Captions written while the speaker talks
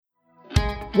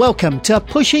Welcome to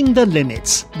Pushing the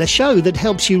Limits, the show that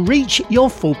helps you reach your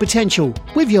full potential,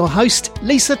 with your host,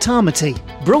 Lisa Tamati.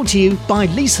 Brought to you by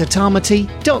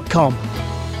lisatamati.com.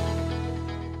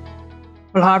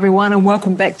 Well, hi everyone, and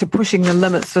welcome back to Pushing the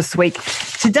Limits this week.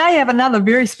 Today I have another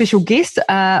very special guest,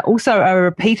 also a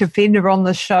repeat offender on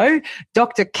the show,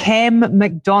 Dr. Cam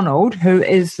McDonald, who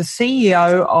is the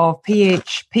CEO of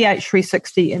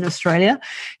PH360 in Australia.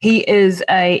 He is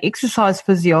an exercise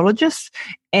physiologist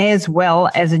as well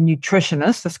as a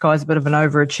nutritionist. This guy's a bit of an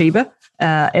overachiever,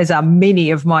 as are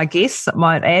many of my guests, I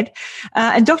might add.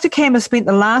 And Dr. Cam has spent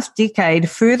the last decade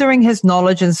furthering his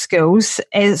knowledge and skills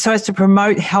so as to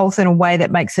promote health in a way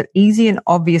that makes it easy and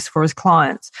obvious for his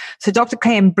clients. So Dr.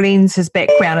 Cam blends his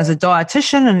background as a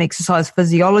dietitian and exercise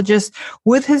physiologist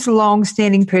with his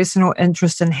long-standing personal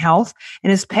interest in health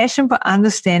and his passion for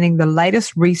understanding the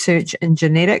latest research in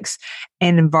genetics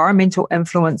and environmental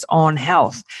influence on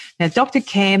health. Now, Dr.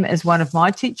 Cam is one of my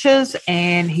teachers,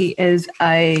 and he is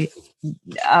a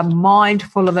mind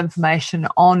full of information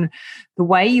on the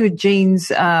way your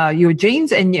genes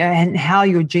and how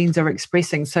your genes are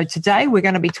expressing. So today we're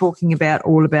going to be talking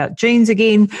all about genes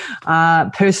again,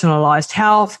 personalized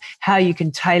health, how you can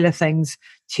tailor things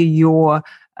to your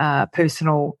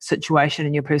personal situation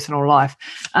in your personal life.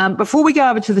 Before we go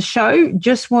over to the show,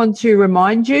 just want to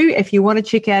remind you, if you want to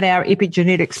check out our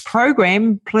epigenetics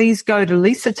program, please go to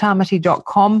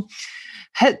lisatamati.com.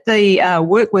 Hit the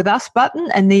Work With Us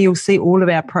button, and there you'll see all of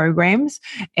our programs.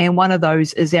 And one of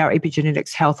those is our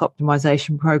Epigenetics Health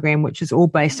Optimization Program, which is all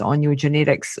based on your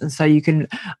genetics. And so you can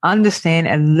understand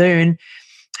and learn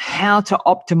how to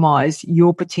optimize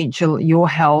your potential, your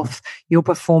health, your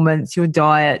performance, your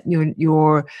diet,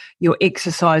 your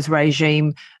exercise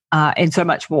regime, and so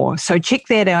much more. So check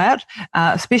that out,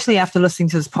 especially after listening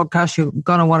to this podcast. You're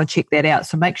going to want to check that out.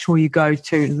 So make sure you go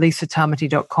to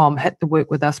lisatamati.com, hit the Work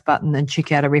With Us button, and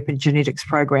check out our epigenetics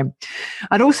program.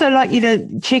 I'd also like you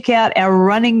to check out our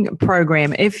running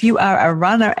program. If you are a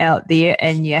runner out there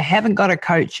and you haven't got a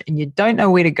coach and you don't know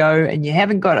where to go and you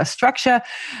haven't got a structure,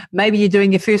 maybe you're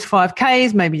doing your first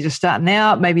 5Ks, maybe you're just starting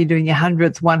out, maybe you're doing your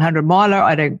 100th, 100 miler.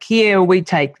 I don't care. We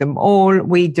take them all.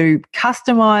 We do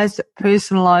customized,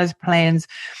 personalized plans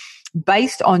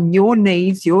based on your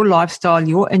needs, your lifestyle,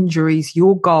 your injuries,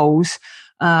 your goals,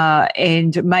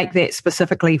 and make that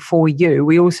specifically for you.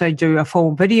 We also do a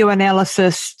full video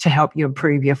analysis to help you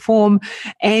improve your form,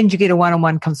 and you get a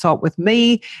one-on-one consult with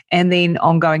me and then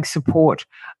ongoing support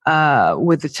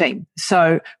with the team.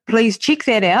 So please check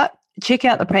that out. Check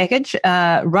out the package,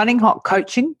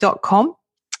 runninghotcoaching.com.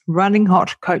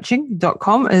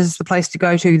 runninghotcoaching.com is the place to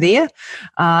go to there,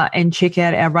 and check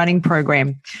out our running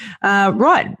program.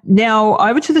 Right, now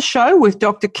over to the show with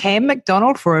Dr. Cam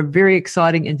McDonald for a very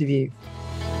exciting interview.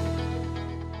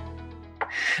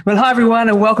 Well, hi everyone,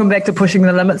 and welcome back to Pushing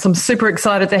the Limits. I'm super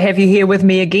excited to have you here with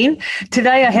me again.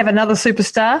 Today I have another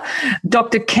superstar,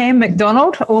 Dr. Cam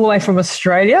McDonald, all the way from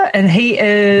Australia, and he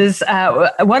is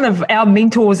one of our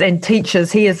mentors and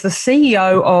teachers. He is the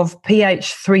CEO of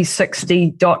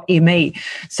PH360.me.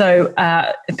 So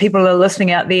if people are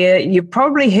listening out there, you've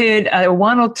probably heard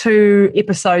one or two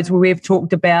episodes where we've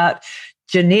talked about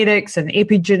genetics and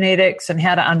epigenetics and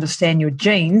how to understand your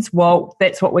genes. Well,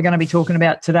 that's what we're going to be talking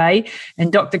about today.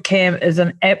 And Dr. Cam is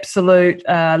an absolute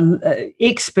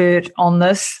expert on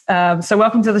this. So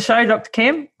welcome to the show, Dr.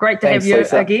 Cam. Great to have you,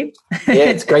 Lisa, again. Yeah,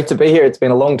 it's great to be here. It's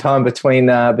been a long time between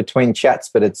chats,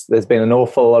 but there's been an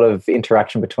awful lot of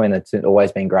interaction between it. It's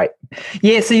always been great.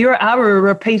 Yeah, so you are a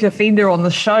repeat offender on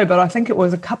the show, but I think it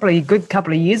was a couple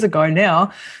of years ago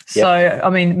now. So, I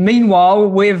mean, meanwhile,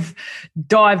 we've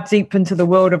dived deep into the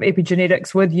world of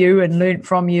epigenetics with you and learned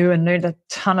from you and learned a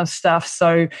ton of stuff.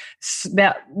 So it's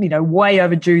about, way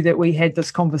overdue that we had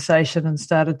this conversation and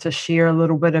started to share a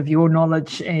little bit of your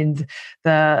knowledge and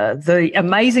the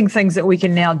amazing things that we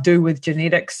can now do with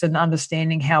genetics and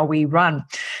understanding how we run.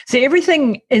 So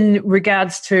everything in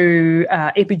regards to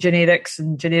epigenetics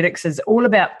and genetics is all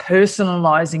about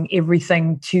personalizing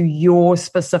everything to your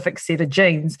specific set of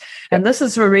genes. And this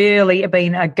has really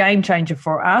been a game changer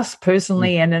for us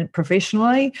personally and professionally,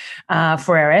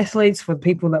 for our athletes, for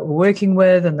people that we're working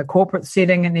with in the corporate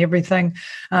setting and everything,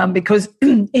 because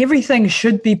everything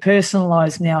should be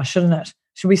personalized now, shouldn't it?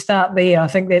 Should we start there? I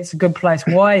think that's a good place.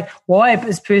 Why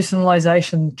is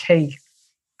personalization key?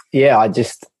 Yeah,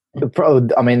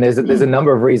 there's a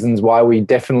number of reasons why we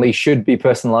definitely should be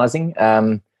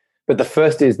personalizing. But the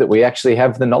first is that we actually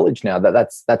have the knowledge now.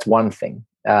 That's one thing.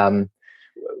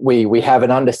 We have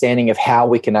an understanding of how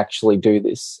we can actually do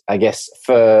this. I guess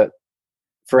for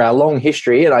our long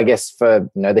history, and I guess for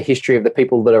the history of the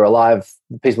people that are alive,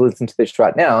 the people listening to this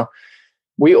right now,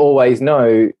 we always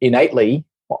know innately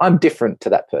well, I'm different to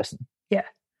that person. Yeah.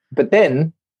 But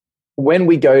then when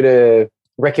we go to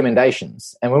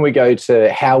recommendations and when we go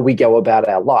to how we go about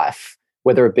our life,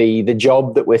 whether it be the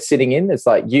job that we're sitting in, it's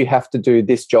like, you have to do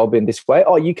this job in this way.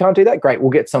 Oh, you can't do that? Great.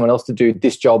 We'll get someone else to do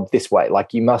this job this way.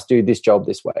 Like, you must do this job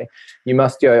this way. You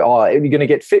must go, oh, you're going to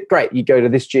get fit? Great. You go to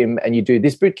this gym and you do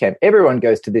this boot camp. Everyone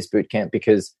goes to this boot camp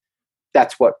because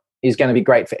that's what is going to be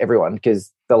great for everyone,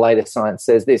 because the latest science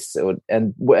says this.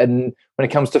 And when it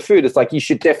comes to food, it's like, you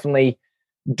should definitely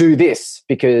do this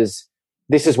because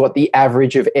this is what the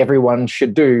average of everyone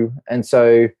should do. And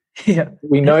so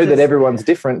we know that everyone's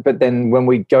different, but then when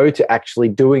we go to actually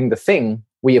doing the thing,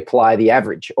 we apply the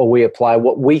average, or we apply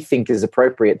what we think is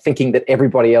appropriate, thinking that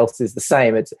everybody else is the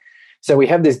same. So we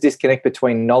have this disconnect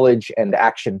between knowledge and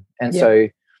action. And so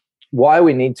why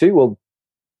we need to, well,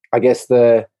 I guess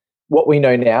what we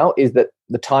know now is that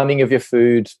the timing of your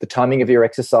food, the timing of your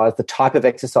exercise, the type of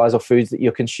exercise or foods that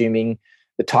you're consuming,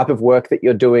 the type of work that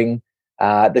you're doing,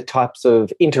 the types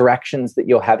of interactions that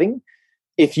you're having,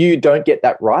 if you don't get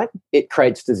that right, it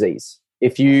creates disease.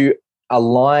 If you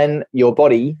align your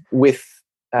body with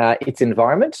its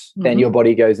environment, then your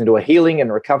body goes into a healing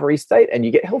and recovery state and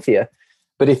you get healthier.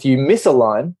 But if you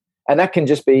misalign, and that can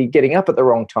just be getting up at the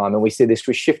wrong time, and we see this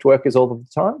with shift workers all of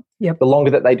the time. The longer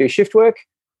that they do shift work,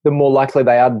 the more likely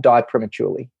they are to die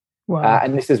prematurely. Wow.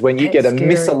 And this is when you get a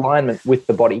misalignment with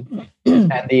the body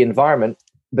and the environment.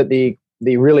 But the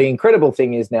really incredible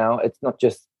thing is now, it's not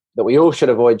just that we all should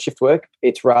avoid shift work.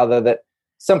 It's rather that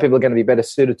some people are going to be better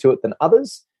suited to it than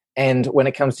others. And when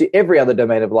it comes to every other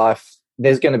domain of life,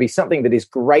 there's going to be something that is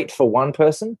great for one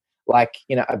person. Like,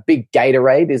 a big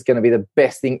Gatorade is going to be the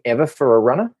best thing ever for a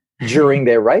runner during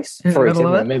their race. For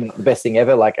example, the best thing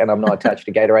ever. Like, and I'm not attached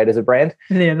to Gatorade as a brand.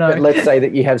 But let's say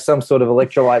that you have some sort of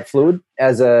electrolyte fluid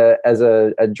as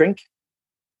a drink.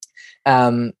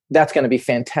 That's going to be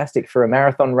fantastic for a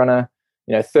marathon runner,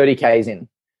 30 Ks in,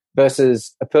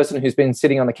 versus a person who's been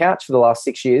sitting on the couch for the last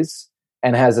 6 years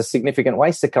and has a significant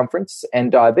waist circumference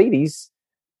and diabetes.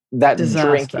 That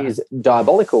drink is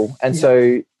diabolical. And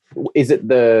so is it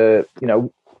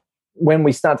when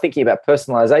we start thinking about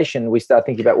personalization, we start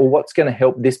thinking about, well, what's going to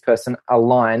help this person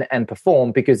align and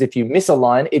perform? Because if you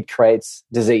misalign, it creates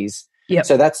disease.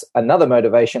 So that's another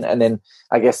motivation. And then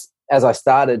I guess as I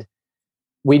started,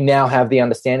 we now have the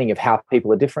understanding of how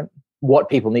people are different, what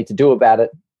people need to do about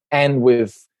it. And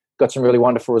we've got some really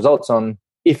wonderful results on,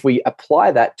 if we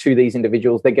apply that to these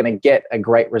individuals, they're going to get a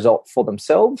great result for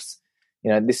themselves.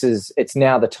 It's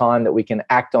now the time that we can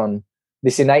act on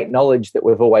this innate knowledge that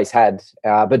we've always had,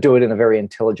 but do it in a very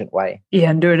intelligent way.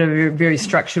 Yeah, and do it in a very, very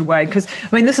structured way. Because,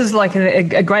 this is like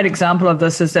a great example of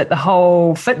this, is that the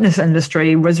whole fitness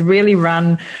industry was really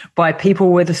run by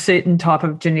people with a certain type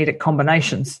of genetic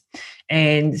combinations.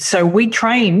 And so we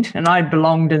trained, and I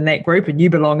belonged in that group, and you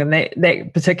belong in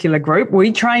that particular group.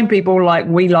 We train people like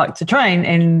we like to train,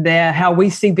 and how we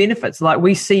see benefits. Like,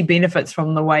 we see benefits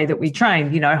from the way that we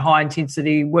train, high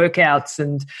intensity workouts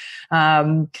and,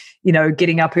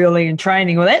 getting up early and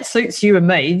training. Well, that suits you and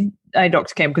me,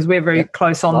 Dr. Cam, because we're very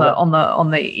close on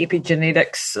the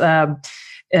epigenetics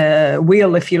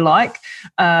wheel, if you like,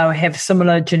 have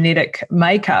similar genetic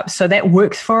makeup. So that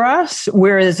works for us,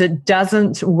 whereas it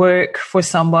doesn't work for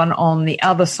someone on the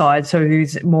other side, so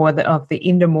who's more of the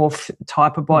endomorph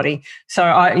type of body. So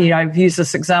I've used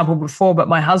this example before, but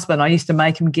my husband, I used to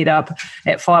make him get up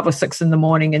at 5 or 6 in the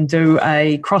morning and do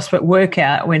a CrossFit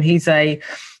workout when he's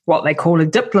what they call a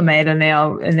diplomat in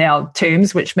our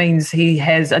terms, which means he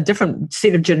has a different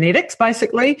set of genetics,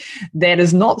 basically, that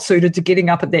is not suited to getting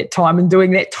up at that time and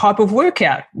doing that type of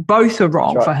workout. Both are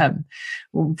wrong for him.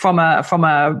 From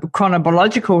a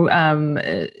chronological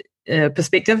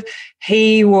perspective,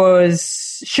 he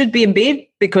should be in bed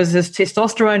because his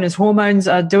testosterone, his hormones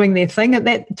are doing their thing at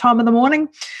that time of the morning.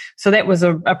 So that was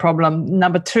a problem.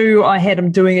 Number 2, I had him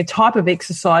doing a type of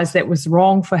exercise that was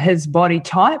wrong for his body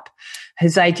type.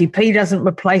 His ATP doesn't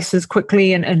replace as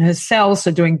quickly in his cells,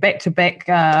 so doing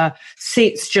back-to-back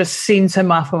sets just sends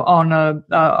him up on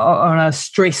a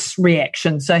stress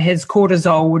reaction. So his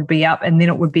cortisol would be up, and then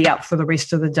it would be up for the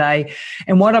rest of the day.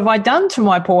 And what have I done to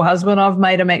my poor husband? I've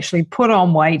made him actually put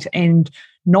on weight and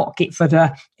not get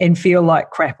fitter and feel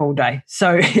like crap all day.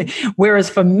 So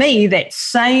whereas for me, that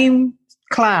same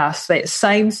class, that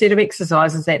same set of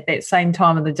exercises at that same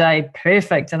time of the day,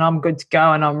 perfect, and I'm good to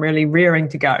go, and I'm really rearing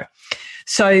to go.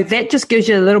 So that just gives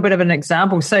you a little bit of an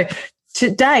example. So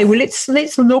today, let's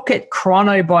look at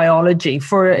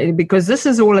chronobiology because this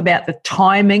is all about the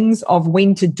timings of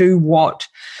when to do what.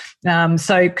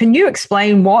 So can you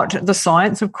explain what the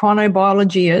science of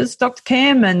chronobiology is, Dr.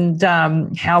 Cam,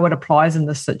 and how it applies in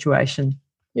this situation?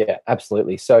 Yeah,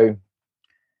 absolutely. So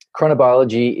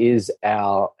chronobiology is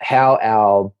how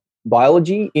our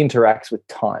biology interacts with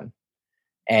time.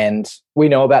 And we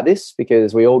know about this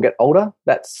because we all get older.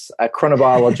 That's a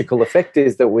chronobiological effect,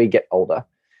 is that we get older.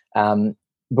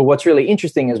 But what's really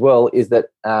interesting as well is that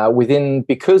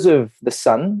because of the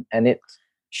sun and it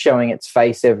showing its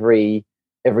face every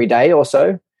day or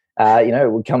so,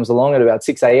 it comes along at about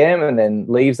 6 a.m. and then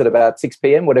leaves at about 6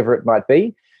 p.m., whatever it might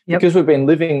be. Yep. Because we've been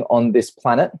living on this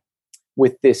planet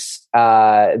with this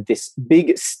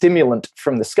big stimulant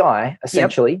from the sky,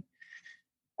 essentially,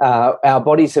 our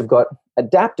bodies have got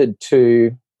adapted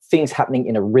to things happening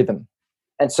in a rhythm.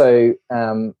 And so,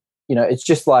 it's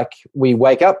just like we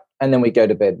wake up and then we go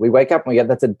to bed. We wake up and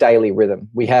that's a daily rhythm.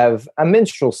 We have a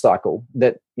menstrual cycle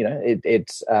that,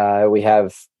 we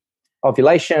have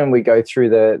ovulation, we go through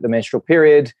the menstrual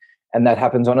period, and that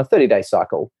happens on a 30-day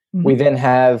cycle. Mm-hmm. We then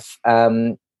have,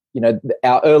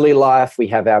 our early life, we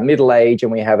have our middle age,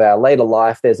 and we have our later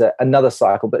life. There's another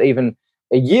cycle, but even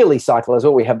a yearly cycle as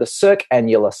well. We have the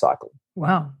circannular cycle.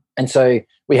 Wow. And so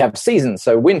we have seasons.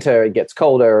 So winter, it gets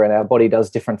colder and our body does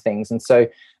different things. And so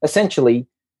essentially,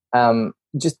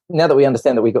 just now that we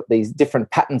understand that we've got these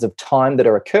different patterns of time that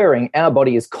are occurring, our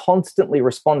body is constantly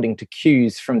responding to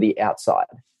cues from the outside.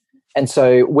 And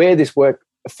so where this work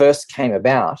first came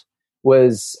about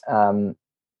was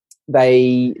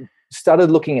they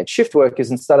started looking at shift workers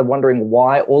and started wondering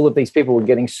why all of these people were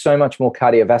getting so much more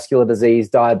cardiovascular disease,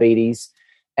 diabetes.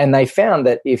 And they found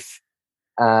that if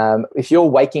you're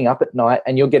waking up at night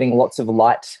and you're getting lots of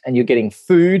light and you're getting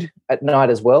food at night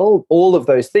as well, all of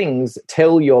those things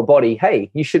tell your body,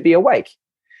 hey, you should be awake.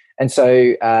 And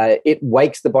so it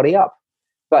wakes the body up.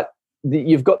 But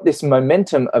you've got this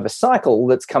momentum of a cycle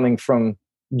that's coming from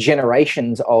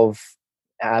generations of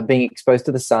being exposed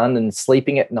to the sun and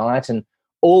sleeping at night, and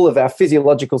all of our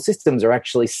physiological systems are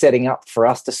actually setting up for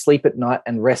us to sleep at night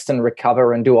and rest and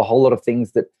recover and do a whole lot of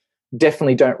things that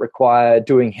definitely don't require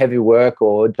doing heavy work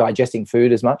or digesting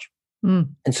food as much. Mm.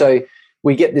 And so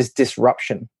we get this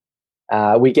disruption.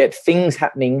 We get things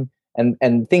happening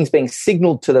and things being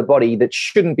signaled to the body that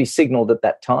shouldn't be signaled at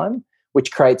that time,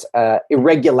 which creates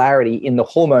irregularity in the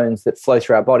hormones that flow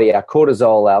through our body, our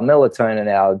cortisol, our melatonin,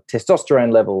 our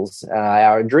testosterone levels,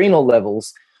 our adrenal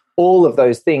levels. All of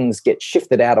those things get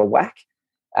shifted out of whack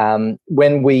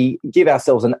when we give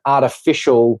ourselves an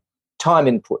artificial time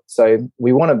input. So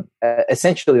we want to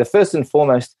essentially, the first and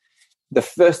foremost, the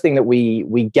first thing that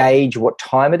we gauge what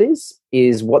time it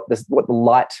is what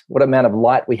amount of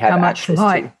light we have. How much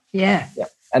light? To. Yeah.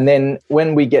 And then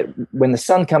when the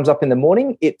sun comes up in the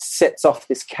morning, it sets off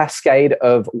this cascade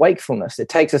of wakefulness. It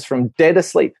takes us from dead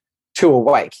asleep to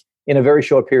awake in a very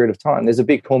short period of time. There's a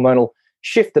big hormonal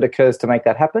shift that occurs to make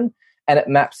that happen, and it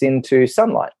maps into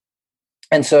sunlight.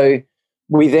 And so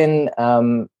we then,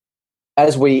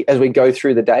 as we go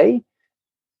through the day,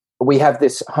 we have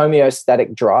this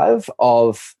homeostatic drive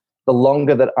of the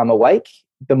longer that I'm awake,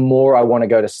 the more I want to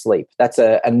go to sleep. That's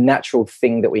a natural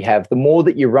thing that we have. The more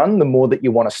that you run, the more that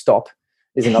you want to stop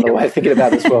is another way of thinking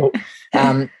about it as well.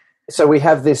 So we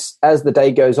have this, as the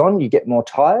day goes on, you get more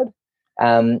tired.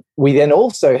 We then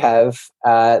also have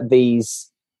these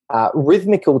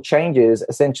rhythmical changes.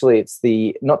 Essentially, it's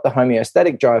not the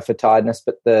homeostatic drive for tiredness,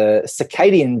 but the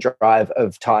circadian drive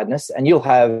of tiredness. And you'll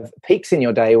have peaks in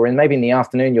your day where maybe in the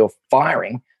afternoon you're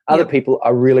firing. Other people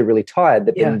are really, really tired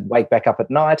that then wake back up at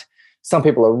night. Some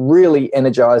people are really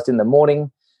energized in the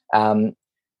morning.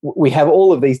 We have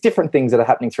all of these different things that are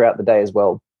happening throughout the day as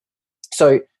well.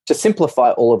 So to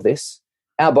simplify all of this,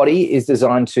 our body is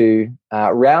designed to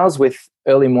rouse with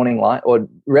early morning light or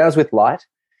rouse with light.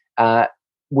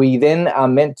 We then are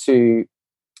meant to,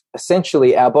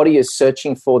 essentially, our body is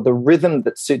searching for the rhythm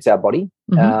that suits our body.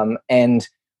 Mm-hmm. And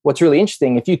what's really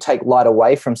interesting, if you take light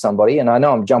away from somebody, and I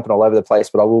know I'm jumping all over the place,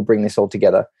 but I will bring this all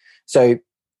together. So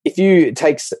if you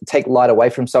take light away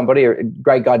from somebody, a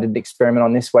great guy did an experiment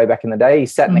on this way back in the day. He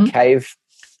sat in a cave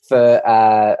for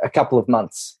a couple of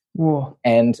months. Whoa.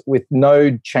 And with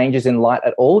no changes in light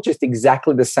at all, just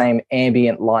exactly the same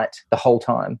ambient light the whole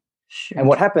time. Shoot. And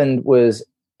what happened was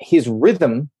his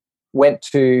rhythm went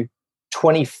to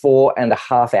 24 and a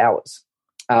half hours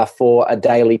for a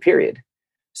daily period.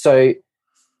 So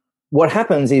what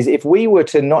happens is if we were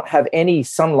to not have any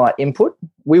sunlight input,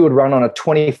 we would run on a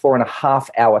 24 and a half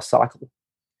hour cycle.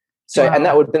 So, wow. And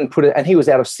that would then and he was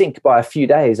out of sync by a few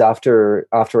days after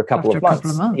a couple of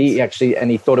months.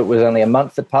 He thought it was only a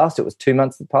month that passed. It was 2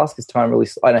 months that passed because time really,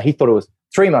 he thought it was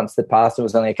 3 months that passed. It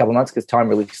was only a couple of months because time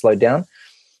really slowed down.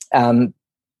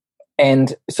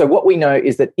 And so what we know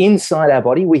is that inside our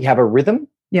body, we have a rhythm.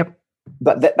 Yep.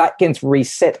 But that gets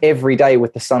reset every day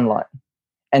with the sunlight.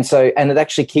 And it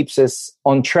actually keeps us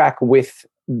on track with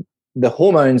the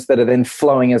hormones that are then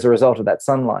flowing as a result of that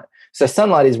sunlight. So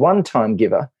sunlight is one time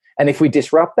giver. And if we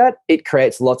disrupt that, it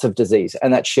creates lots of disease,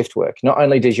 and that's shift work. Not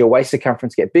only does your waist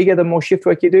circumference get bigger the more shift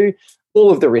work you do, all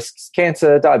of the risks,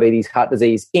 cancer, diabetes, heart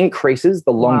disease, increases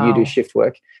the longer you do shift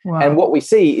work. Wow. And what we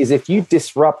see is if you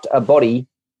disrupt a body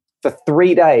for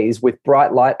 3 days with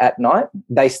bright light at night,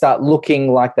 they start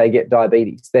looking like they get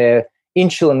diabetes. Their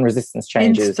insulin resistance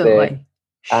changes. Instantly.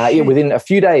 Within a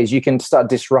few days, you can start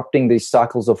disrupting these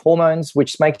cycles of hormones,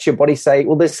 which makes your body say,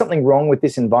 well, there's something wrong with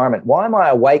this environment. Why am I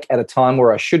awake at a time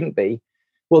where I shouldn't be?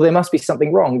 Well, there must be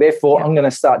something wrong. Therefore, I'm going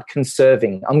to start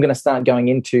conserving. I'm going to start going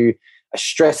into a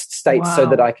stressed state so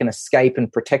that I can escape and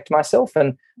protect myself.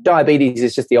 And diabetes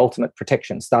is just the ultimate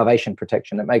protection, starvation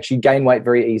protection. It makes you gain weight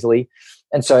very easily.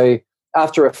 And so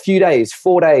after a few days,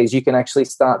 4 days, you can actually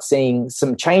start seeing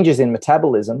some changes in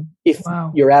metabolism if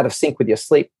you're out of sync with your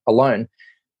sleep alone.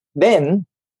 Then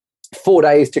 4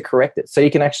 days to correct it. So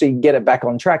you can actually get it back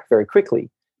on track very quickly.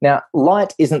 Now,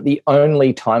 light isn't the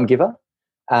only time giver.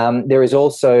 There is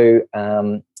also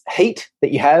heat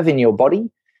that you have in your body.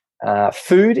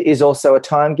 Food is also a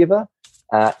time giver.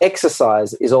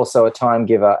 Exercise is also a time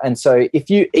giver. And so if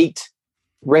you eat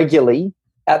regularly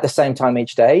at the same time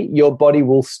each day, your body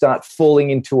will start falling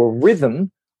into a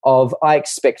rhythm of, I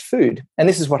expect food. And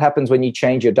this is what happens when you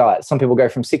change your diet. Some people go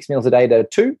from 6 meals a day to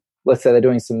 2. Let's say they're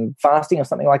doing some fasting or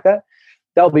something like that.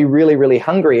 They'll be really, really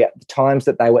hungry at the times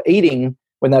that they were eating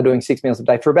when they're doing 6 meals a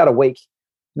day for about a week.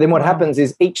 Then what happens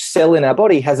is each cell in our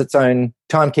body has its own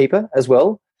timekeeper as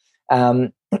well.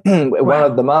 One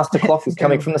of the master clock is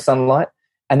coming from the sunlight,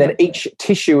 and then each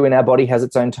tissue in our body has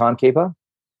its own timekeeper.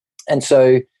 And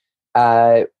so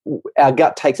our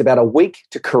gut takes about a week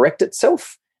to correct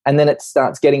itself, and then it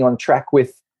starts getting on track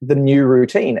with the new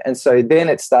routine. And so then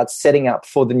it starts setting up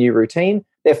for the new routine.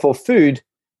 Therefore, food,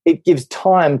 it gives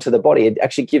time to the body. It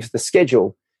actually gives the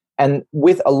schedule. And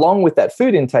along with that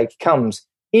food intake comes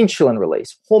insulin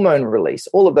release, hormone release,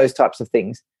 all of those types of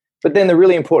things. But then the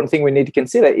really important thing we need to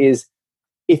consider is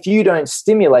if you don't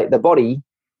stimulate the body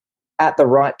at the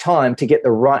right time to get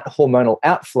the right hormonal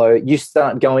outflow, you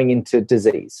start going into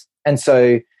disease. And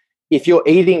so if you're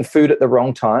eating food at the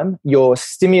wrong time, you're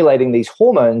stimulating these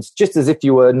hormones just as if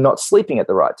you were not sleeping at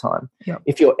the right time. Yep.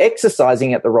 If you're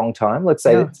exercising at the wrong time, let's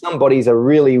say that some bodies are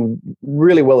really,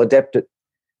 really well adept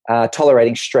at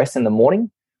tolerating stress in the morning.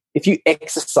 If you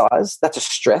exercise, that's a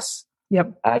stress.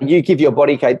 Yep. You give your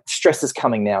body, okay, stress is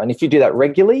coming now. And if you do that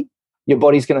regularly, your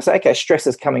body's going to say, okay, stress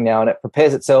is coming now, and it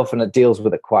prepares itself and it deals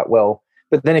with it quite well.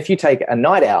 But then if you take a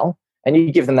night owl and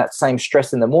you give them that same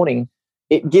stress in the morning,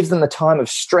 it gives them the time of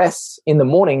stress in the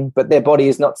morning, but their body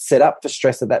is not set up for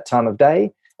stress at that time of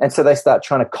day. And so they start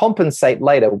trying to compensate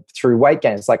later through weight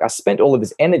gain. It's like, I spent all of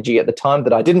this energy at the time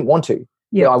that I didn't want to.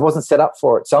 Yeah, I wasn't set up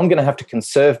for it. So I'm going to have to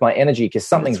conserve my energy because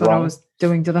something's wrong. That's what I was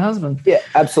doing to the husband. Yeah,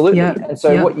 absolutely. Yeah. And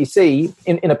so what you see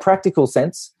in a practical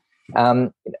sense,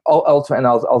 ultimately, and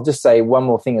I'll just say one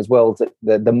more thing as well,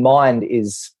 that the mind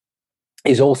is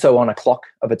also on a clock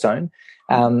of its own.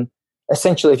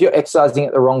 Essentially, if you're exercising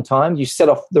at the wrong time, you set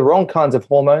off the wrong kinds of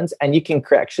hormones, and you can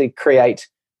actually create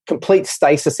complete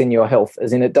stasis in your health,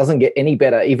 as in it doesn't get any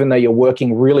better even though you're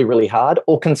working really, really hard,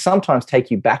 or can sometimes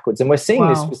take you backwards. And we're seeing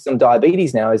this with some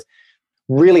diabetes now, is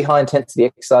really high intensity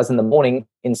exercise in the morning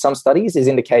in some studies is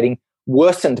indicating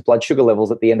worsened blood sugar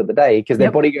levels at the end of the day because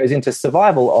their body goes into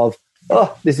survival of,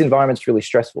 this environment's really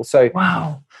stressful. So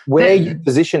where you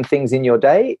position things in your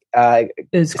day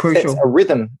is crucial. Sets a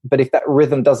rhythm. But if that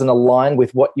rhythm doesn't align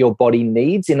with what your body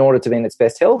needs in order to be in its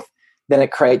best health, then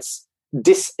it creates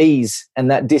dis-ease.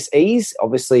 And that dis-ease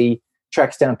obviously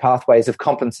tracks down pathways of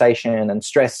compensation and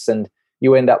stress. And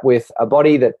you end up with a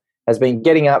body that has been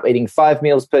getting up, eating 5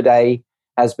 meals per day,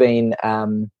 has been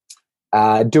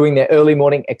doing their early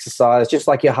morning exercise, just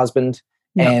like your husband.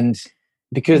 And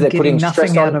because they're putting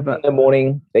stress on in the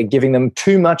morning, they're giving them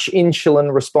too much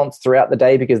insulin response throughout the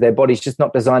day because their body's just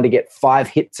not designed to get 5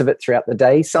 hits of it throughout the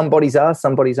day. Some bodies are,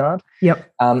 some bodies aren't.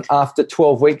 Yep. After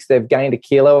 12 weeks, they've gained a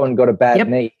kilo and got a bad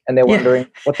knee, and they're wondering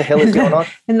what the hell is going on.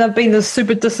 And they've been this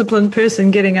super disciplined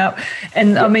person getting up.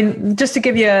 And I mean, just to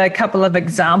give you a couple of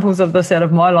examples of this out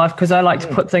of my life, because I like to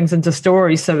put things into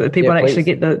stories so that people actually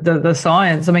get the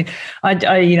science. I mean,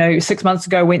 I 6 months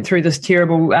ago went through this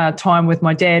terrible time with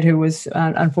my dad, who was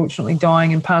unfortunately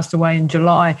dying and passed away in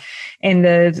July. And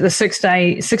the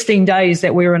 16 days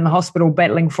that we were in the hospital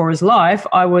battling for his life,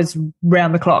 I was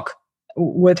round the clock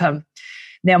with him.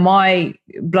 Now, my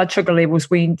blood sugar levels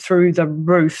went through the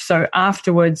roof. So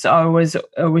afterwards, I was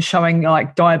showing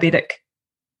like diabetic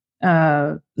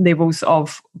levels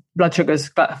of blood sugars,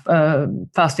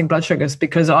 fasting blood sugars,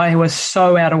 because I was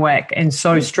so out of whack and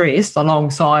so stressed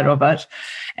alongside of it.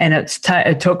 And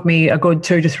it took me a good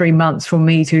 2 to 3 months for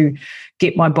me to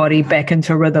get my body back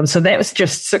into rhythm. So that was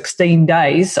just 16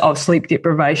 days of sleep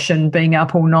deprivation, being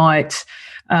up all night,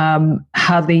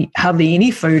 hardly any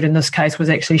food in this case was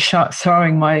actually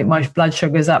throwing my blood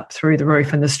sugars up through the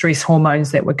roof, and the stress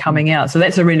hormones that were coming out. So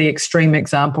that's a really extreme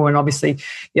example, and obviously,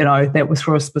 that was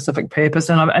for a specific purpose.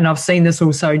 And I've seen this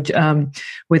also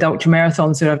with ultra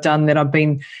marathons that I've done, that I've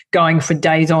been going for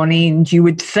days on end. You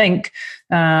would think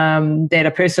that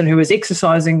a person who is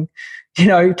exercising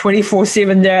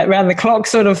 24/7 around the clock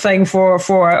sort of thing for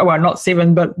well, not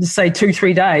 7, but say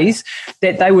 2-3 days,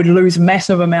 that they would lose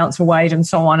massive amounts of weight and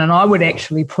so on. And I would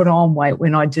actually put on weight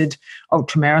when I did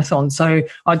ultramarathon. So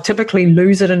I'd typically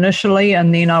lose it initially,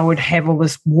 and then I would have all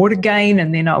this water gain,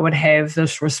 and then I would have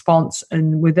this response,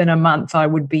 and within a month I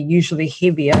would be usually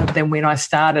heavier than when I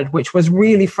started, which was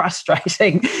really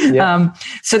frustrating. Yeah.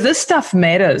 So this stuff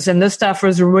matters, and this stuff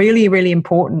is really, really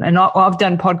important. And I've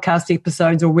done podcast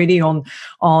episodes already on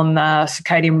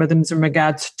circadian rhythms in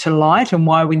regards to light, and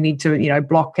why we need to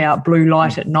block out blue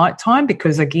light at nighttime,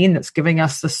 because again, it's giving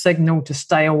us the signal to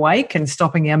stay awake and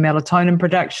stopping our melatonin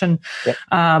production. Yep.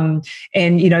 And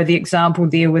the example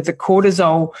there with the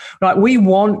cortisol, like we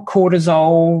want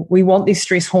cortisol, we want these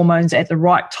stress hormones at the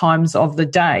right times of the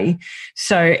day.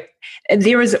 So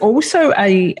there is also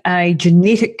a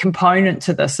genetic component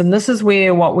to this, and this is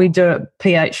where what we do at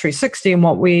PH360 and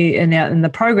what we in the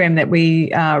program that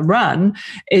we run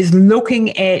is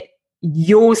looking at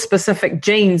your specific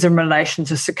genes in relation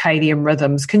to circadian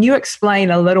rhythms. Can you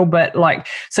explain a little bit,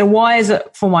 so why is it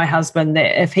for my husband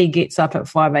that if he gets up at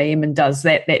 5 a.m. and does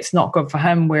that, that's not good for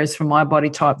him, whereas for my body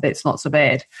type, that's not so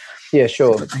bad? Yeah,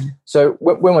 sure. So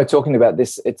when we're talking about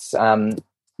this, it's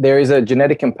there is a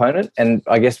genetic component, and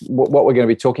I guess what we're going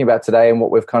to be talking about today and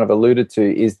what we've kind of alluded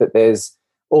to is that there's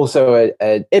also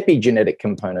an epigenetic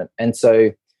component. And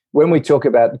so when we talk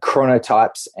about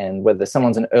chronotypes and whether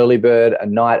someone's an early bird, a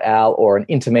night owl, or an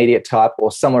intermediate type,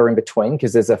 or somewhere in between,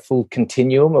 because there's a full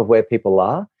continuum of where people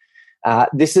are,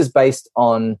 this is based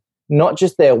on not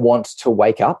just their want to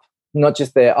wake up, not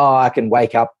just their, I can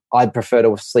wake up, I'd prefer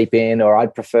to sleep in, or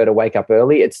I'd prefer to wake up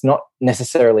early. It's not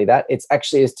necessarily that. It's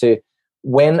actually as to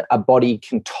when a body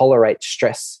can tolerate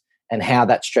stress and how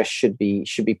that stress should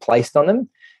be placed on them.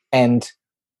 And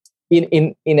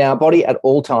in our body at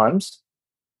all times,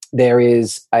 there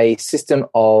is a system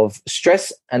of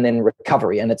stress and then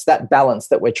recovery. And it's that balance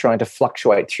that we're trying to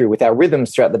fluctuate through with our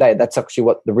rhythms throughout the day. That's actually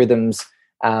what the rhythms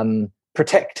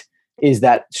protect, is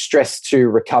that stress to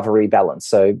recovery balance.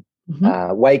 So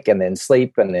wake and then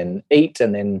sleep and then eat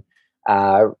and then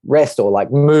rest, or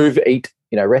move, eat,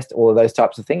 rest, all of those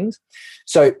types of things.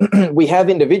 So we have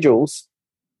individuals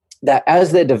that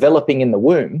as they're developing in the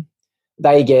womb,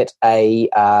 they get a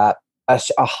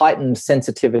heightened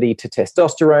sensitivity to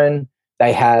testosterone.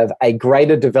 They have a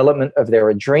greater development of their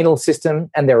adrenal system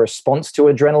and their response to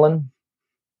adrenaline.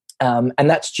 And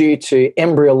that's due to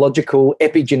embryological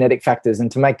epigenetic factors. And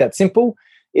to make that simple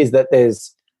is that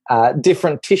there's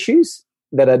different tissues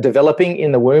that are developing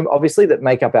in the womb, obviously, that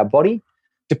make up our body.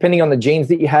 Depending on the genes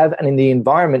that you have and in the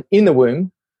environment in the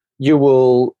womb, you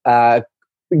will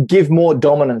give more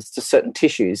dominance to certain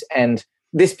tissues. And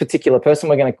this particular person,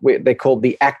 they're called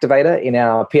the activator in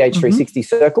our PH360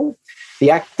 circle. The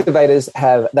activators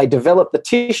they develop the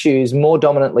tissues more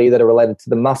dominantly that are related to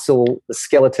the muscle, the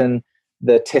skeleton,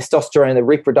 the testosterone, the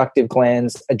reproductive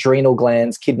glands, adrenal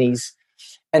glands, kidneys.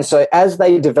 And so as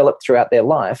they develop throughout their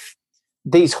life,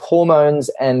 these hormones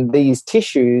and these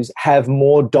tissues have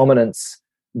more dominance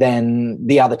than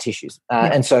the other tissues.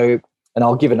 And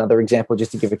I'll give another example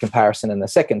just to give a comparison in a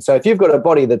second. So if you've got a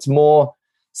body that's more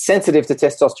sensitive to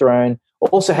testosterone,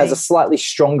 also has a slightly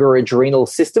stronger adrenal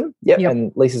system. Yep.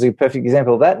 And Lisa's a perfect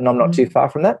example of that, and I'm not too far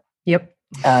from that. Yep.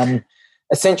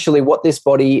 Essentially, what this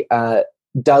body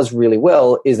does really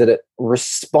well is that it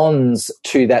responds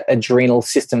to that adrenal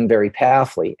system very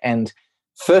powerfully. And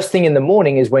first thing in the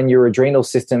morning is when your adrenal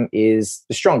system is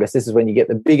the strongest. This is when you get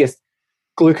the biggest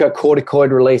glucocorticoid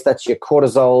release. That's your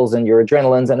cortisols and your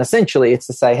adrenalines. And essentially it's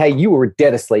to say, hey, you were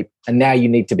dead asleep and now you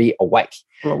need to be awake.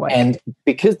 And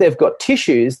because they've got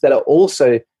tissues that are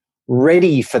also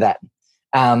ready for that,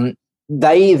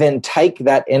 they then take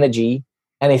that energy,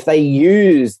 and if they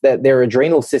use their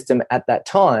adrenal system at that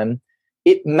time,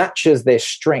 it matches their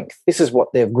strength. This is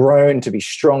what they've grown to be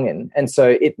strong in. And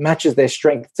so it matches their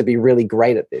strength to be really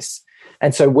great at this.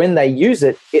 And so when they use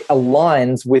it, it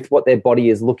aligns with what their body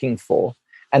is looking for.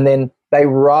 And then they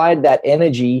ride that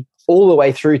energy all the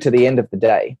way through to the end of the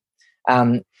day.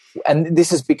 And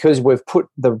this is because we've put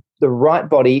the right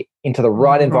body into the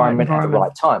right environment at the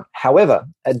right time. However,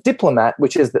 a diplomat,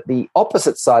 which is the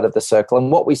opposite side of the circle,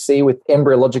 and what we see with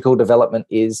embryological development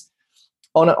is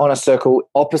on a circle,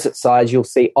 opposite sides, you'll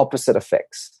see opposite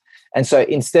effects. And so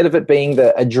instead of it being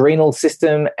the adrenal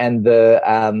system and the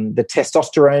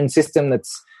testosterone system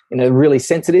that's really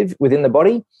sensitive within the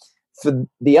body, for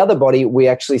the other body, we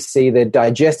actually see their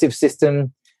digestive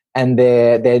system and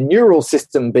their neural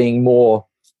system being more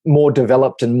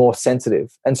developed and more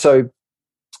sensitive. And so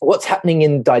what's happening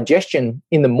in digestion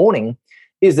in the morning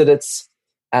is that it's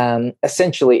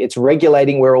essentially it's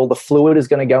regulating where all the fluid is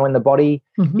going to go in the body.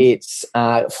 Mm-hmm. It's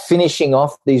finishing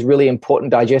off these really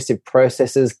important digestive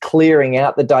processes, clearing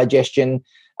out the digestion,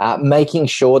 making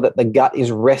sure that the gut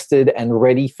is rested and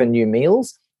ready for new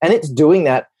meals. And it's doing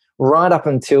that right up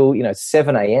until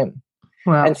 7 a.m.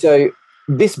 Wow. And so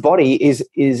this body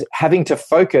is having to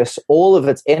focus all of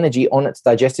its energy on its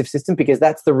digestive system because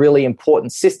that's the really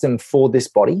important system for this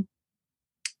body.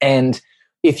 And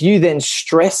if you then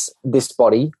stress this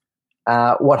body,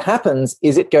 what happens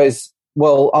is it goes,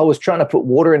 well, I was trying to put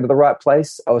water into the right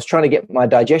place. I was trying to get my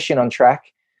digestion on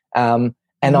track. And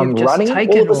I'm running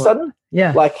all of a sudden.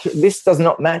 Yeah. Like this does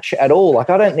not match at all. Like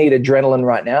I don't need adrenaline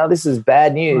right now. This is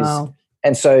bad news. Wow.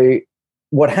 And so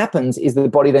what happens is the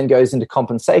body then goes into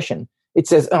compensation. It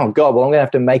says, oh, God, well, I'm going to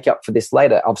have to make up for this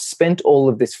later. I've spent all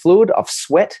of this fluid. I've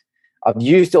sweat. I've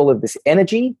used all of this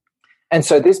energy. And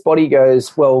so this body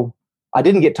goes, well, I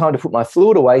didn't get time to put my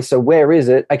fluid away. So where is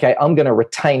it? Okay, I'm going to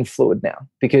retain fluid now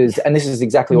because, and this is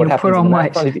exactly what happens. Put on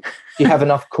weight. If you have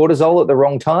enough cortisol at the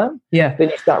wrong time, then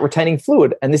you start retaining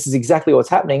fluid. And this is exactly what's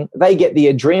happening. They get the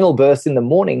adrenal burst in the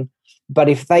morning, but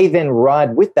if they then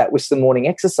ride with that with some morning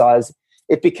exercise,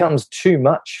 it becomes too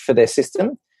much for their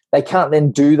system. They can't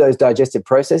then do those digestive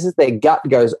processes. Their gut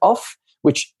goes off,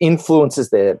 which influences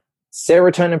their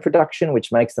serotonin production,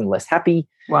 which makes them less happy.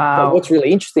 Wow. But what's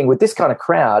really interesting with this kind of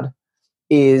crowd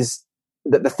is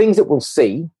that the things that we'll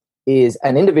see is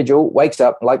an individual wakes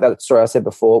up, like that story I said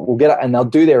before, will get up and they'll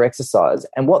do their exercise.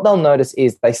 And what they'll notice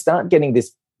is they start getting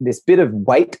this bit of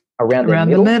weight around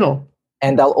the middle.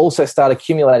 And they'll also start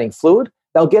accumulating fluid.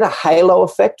 They'll get a halo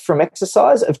effect from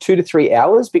exercise of 2 to 3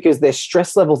 hours because their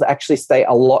stress levels actually stay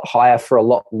a lot higher for a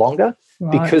lot longer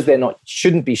because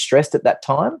shouldn't be stressed at that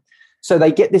time. So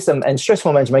they get this, and stress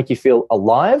hormones make you feel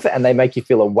alive and they make you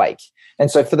feel awake.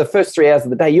 And so for the first 3 hours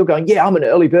of the day, you're going, yeah, I'm an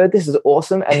early bird. This is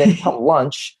awesome. And then come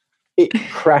lunch, it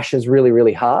crashes really,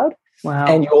 really hard. Wow.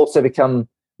 And you also become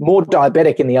more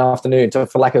diabetic in the afternoon,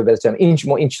 for lack of a better term,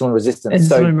 more insulin resistant.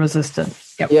 Resistant.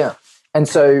 Yep. Yeah. And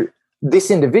so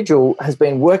this individual has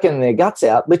been working their guts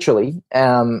out, literally,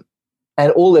 and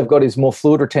all they've got is more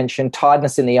fluid retention,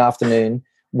 tiredness in the afternoon,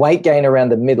 weight gain around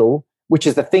the middle, which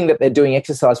is the thing that they're doing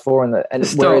exercise for. And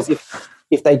whereas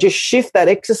if they just shift that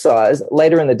exercise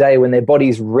later in the day when their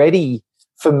body's ready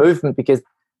for movement, because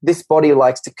this body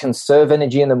likes to conserve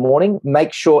energy in the morning,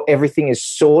 make sure everything is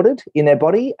sorted in their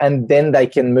body, and then they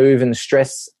can move and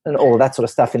stress and all of that sort of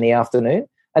stuff in the afternoon.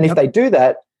 And if they do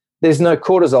that, there's no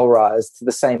cortisol rise to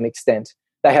the same extent.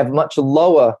 They have much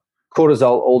lower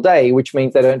cortisol all day, which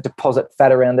means they don't deposit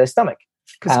fat around their stomach.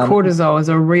 Because cortisol is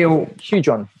a real huge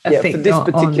one. Yeah, for this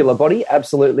particular body,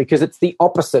 absolutely, because it's the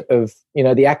opposite of the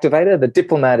activator. The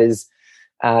diplomat is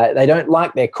they don't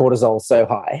like their cortisol so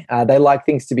high. They like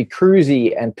things to be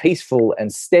cruisy and peaceful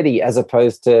and steady, as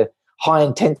opposed to high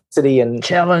intensity and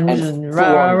challenge and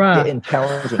rah. And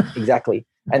challenging. Exactly.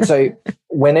 And so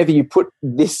whenever you put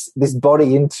this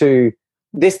body into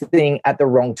this thing at the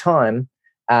wrong time,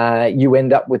 you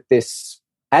end up with this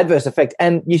adverse effect.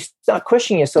 And you start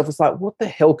questioning yourself. It's like, what the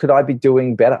hell could I be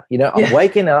doing better? I'm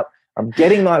waking up, I'm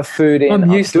getting my food in, I'm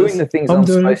doing the things I'm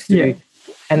supposed to do.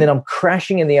 And then I'm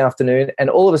crashing in the afternoon. And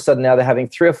all of a sudden now they're having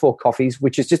 3 or 4 coffees,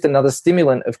 which is just another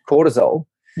stimulant of cortisol.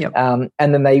 Yep. And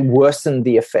then they worsen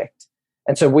the effect.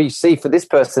 And so we see for this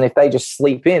person, if they just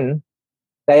sleep in,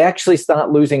 they actually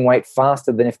start losing weight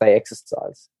faster than if they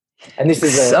exercise. And this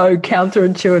is so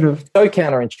counterintuitive. So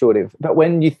counterintuitive. But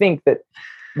when you think that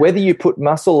whether you put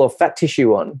muscle or fat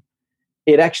tissue on,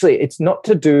 it's not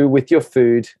to do with your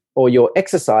food or your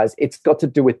exercise. It's got to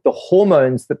do with the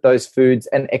hormones that those foods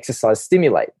and exercise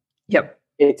stimulate. Yep.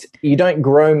 You don't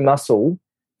grow muscle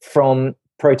from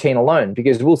protein alone,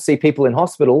 because we'll see people in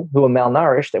hospital who are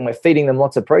malnourished and we're feeding them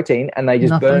lots of protein and they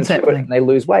just burn through it and they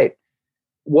lose weight.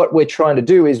 What we're trying to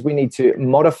do is we need to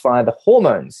modify the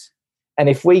hormones. And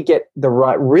if we get the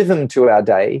right rhythm to our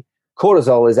day,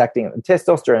 cortisol is acting,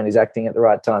 testosterone is acting at the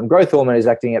right time, growth hormone is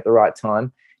acting at the right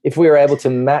time. If we are able to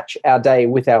match our day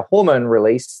with our hormone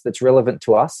release that's relevant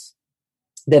to us,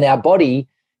 then our body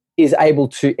is able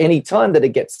to, any time that it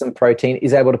gets some protein,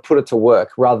 is able to put it to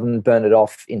work rather than burn it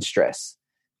off in stress.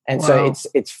 And so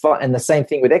it's fun. And the same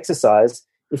thing with exercise.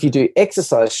 If you do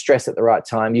exercise stress at the right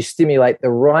time, you stimulate the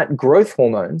right growth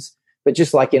hormones. But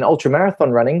just like in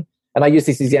ultramarathon running, and I use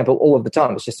this example all of the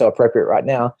time, it's just so appropriate right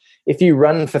now. If you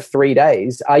run for 3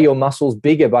 days, are your muscles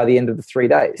bigger by the end of the 3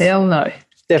 days? Hell no.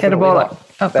 Definitely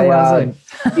not. They are,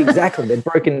 exactly. They're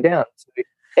broken down. So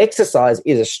exercise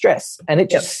is a stress, and it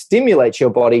just stimulates your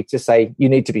body to say, you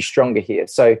need to be stronger here.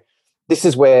 So this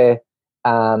is where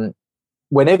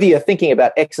whenever you're thinking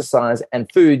about exercise and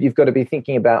food, you've got to be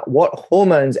thinking about what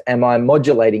hormones am I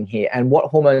modulating here and what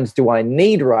hormones do I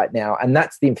need right now? And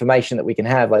that's the information that we can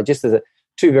have, like just as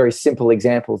two very simple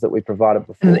examples that we provided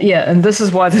before. And this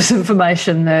is why this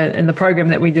information in the program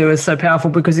that we do is so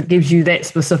powerful, because it gives you that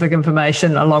specific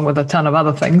information along with a ton of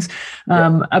other things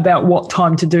about what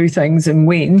time to do things and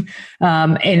when,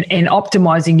 and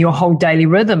optimizing your whole daily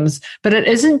rhythms. But it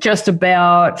isn't just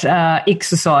about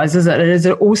exercise, is it? It is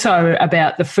also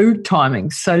about the food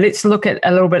timings. So let's look at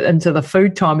a little bit into the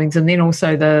food timings, and then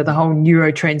also the whole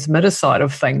neurotransmitter side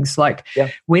of things. Like,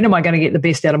 when am I going to get the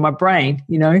best out of my brain?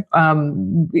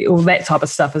 All that type of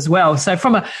stuff as well. So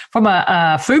from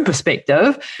a food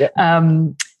perspective,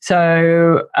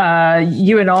 so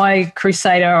you and I,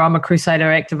 Crusader, I'm a Crusader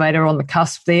activator on the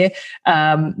cusp there,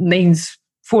 means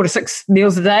 4 to 6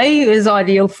 meals a day is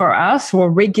ideal for us, or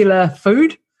regular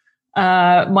food.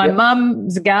 My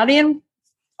mum's a Guardian,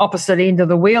 opposite end of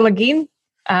the wheel again,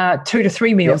 2 to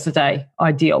 3 meals a day,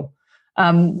 ideal.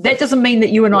 That doesn't mean that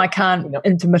you and I can't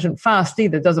intermittent fast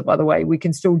either, does it, by the way? We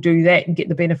can still do that and get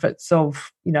the benefits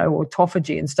of,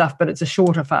 autophagy and stuff, but it's a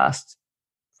shorter fast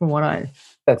from what I...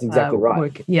 That's exactly right.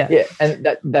 Work. Yeah, and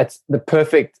that's the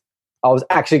perfect... I was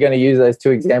actually going to use those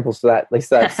two examples for that. At least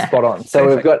that's spot on. So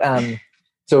we've got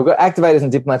activators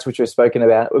and diplomats, which we've spoken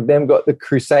about. We've then got the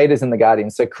Crusaders and the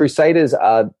Guardians. So Crusaders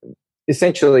are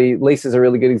essentially, Lisa's a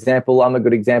really good example. I'm a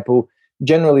good example.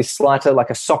 Generally slighter, like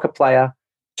a soccer player,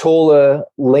 taller,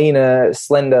 leaner,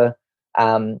 slender,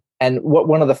 and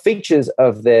one of the features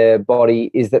of their body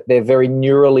is that they're very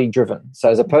neurally driven. So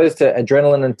as opposed to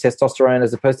adrenaline and testosterone,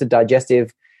 as opposed to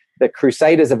digestive, the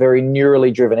Crusaders are very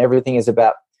neurally driven. Everything is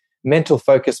about mental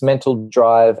focus, mental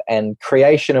drive, and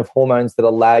creation of hormones that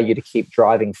allow you to keep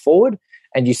driving forward.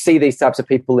 And you see these types of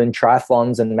people in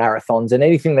triathlons and marathons and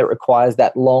anything that requires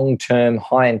that long-term,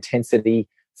 high-intensity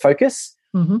focus.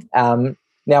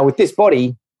 Now, with this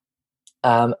body,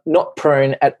 not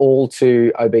prone at all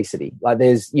to obesity. Like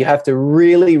you have to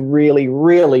really, really,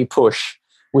 really push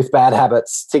with bad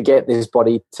habits to get this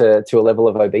body to a level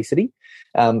of obesity.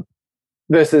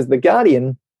 Versus the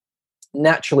Guardian,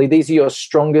 naturally, these are your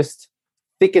strongest,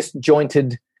 thickest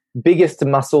jointed, biggest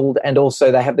muscled, and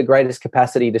also they have the greatest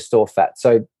capacity to store fat.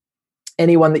 So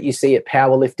anyone that you see at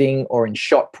powerlifting or in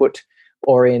shot put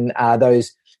or in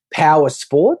those power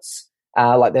sports,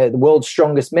 like the world's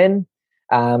strongest men,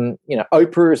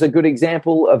 Oprah is a good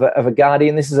example of a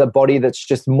Guardian. This is a body that's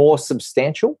just more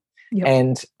substantial.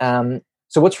 And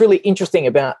so what's really interesting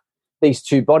about these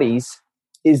two bodies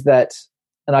is that,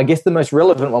 and I guess the most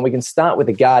relevant one, we can start with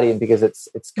the Guardian because it's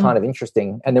kind of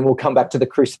interesting, and then we'll come back to the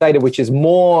Crusader, which is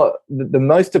more the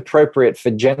most appropriate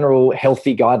for general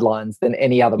healthy guidelines than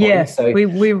any other body. Yeah, so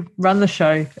we run the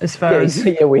show as far as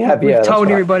we have. We've told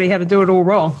everybody how to do it all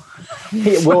wrong.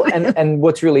 Well, and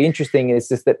what's really interesting is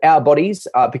just that our bodies,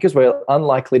 because we're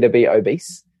unlikely to be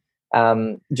obese,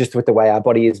 just with the way our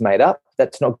body is made up,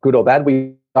 that's not good or bad.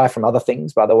 We die from other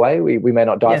things, by the way. We may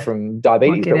not die from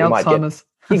diabetes, but we might get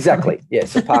exactly. Yeah,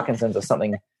 so Parkinson's or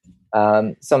something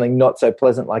not so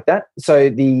pleasant like that. So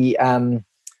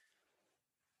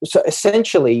so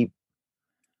essentially,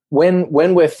 when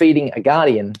we're feeding a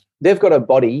Guardian, they've got a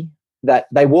body that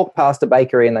they walk past a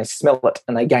bakery and they smell it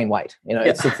and they gain weight.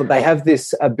 It's they have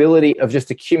this ability of just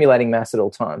accumulating mass at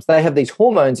all times. They have these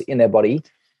hormones in their body,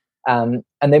 and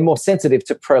they're more sensitive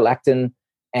to prolactin,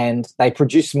 and they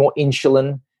produce more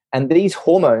insulin. And these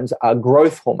hormones are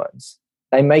growth hormones.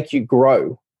 They make you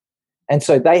grow. And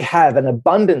so they have an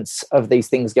abundance of these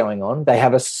things going on. They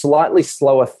have a slightly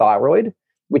slower thyroid,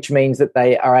 which means that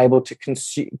they are able to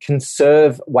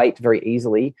conserve weight very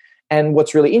easily. And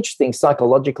what's really interesting,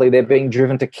 psychologically, they're being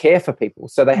driven to care for people.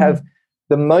 So they have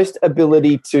the most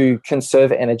ability to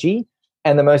conserve energy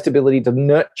and the most ability to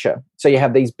nurture. So you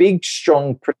have these big,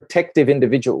 strong, protective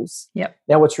individuals.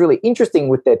 Now, what's really interesting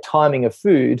with their timing of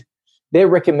food, they're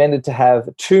recommended to have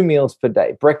 2 meals per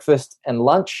day, breakfast and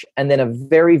lunch, and then a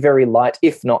very, very light,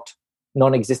 if not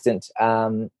non-existent,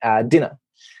 dinner.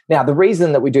 Now, the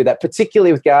reason that we do that,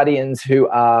 particularly with guardians who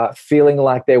are feeling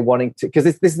like they're wanting to, because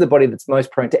this is the body that's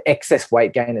most prone to excess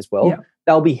weight gain as well. Yeah.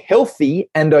 They'll be healthy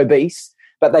and obese,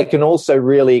 but they can also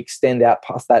really extend out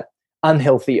past that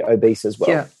unhealthy obese as well.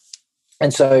 Yeah.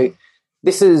 And so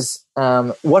this is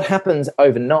what happens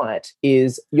overnight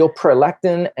is your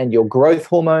prolactin and your growth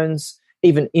hormones,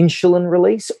 even insulin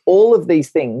release, all of these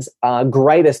things are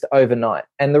greatest overnight.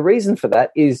 And the reason for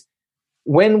that is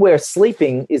when we're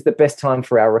sleeping is the best time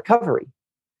for our recovery.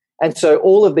 And so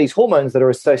all of these hormones that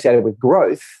are associated with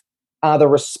growth are the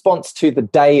response to the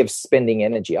day of spending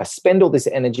energy. I spend all this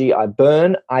energy, I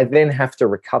burn, I then have to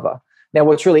recover. Now,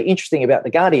 what's really interesting about the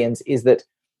guardians is that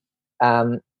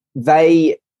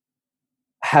they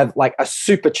have like a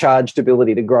supercharged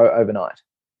ability to grow overnight.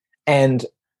 And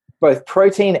both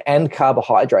protein and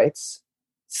carbohydrates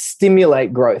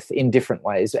stimulate growth in different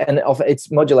ways. And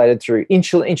it's modulated through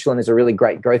insulin. Insulin is a really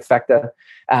great growth factor.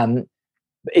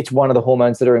 It's one of the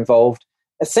hormones that are involved.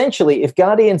 Essentially, if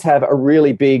guardians have a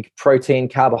really big protein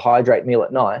carbohydrate meal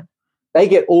at night, they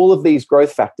get all of these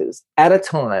growth factors at a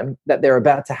time that they're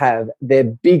about to have their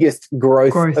biggest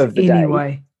growth of the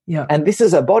day. Yeah. And this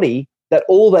is a body that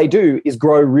all they do is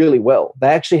grow really well. They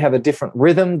actually have a different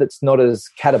rhythm that's not as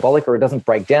catabolic, or it doesn't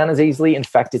break down as easily. In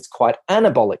fact, it's quite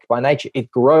anabolic by nature. It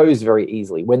grows very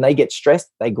easily. When they get stressed,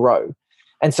 they grow.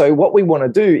 And so what we want to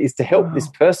do is to help this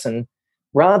person,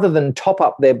 rather than top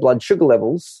up their blood sugar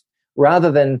levels,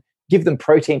 rather than give them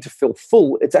protein to feel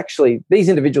full, it's actually, these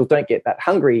individuals don't get that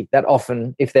hungry that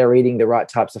often if they're eating the right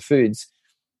types of foods.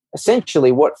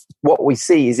 Essentially, what we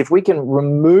see is if we can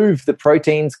remove the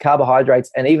proteins, carbohydrates,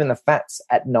 and even the fats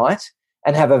at night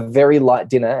and have a very light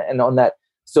dinner, and on that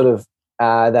sort of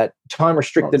that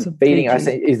time-restricted feeding, I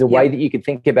say, is the way that you could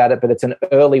think about it, but it's an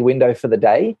early window for the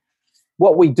day.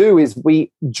 What we do is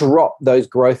we drop those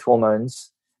growth hormones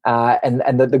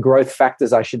and the growth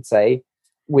factors, I should say.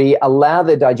 We allow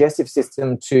the digestive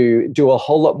system to do a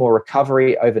whole lot more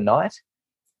recovery overnight.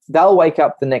 They'll wake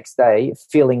up the next day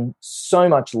feeling so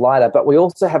much lighter, but we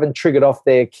also haven't triggered off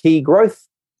their key growth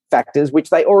factors, which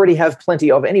they already have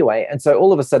plenty of anyway. And so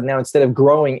all of a sudden now, instead of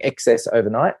growing excess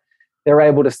overnight, they're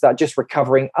able to start just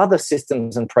recovering other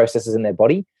systems and processes in their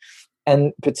body.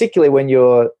 And particularly when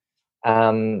you're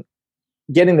getting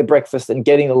the breakfast and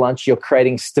getting the lunch, you're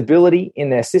creating stability in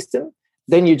their system.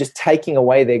 Then you're just taking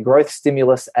away their growth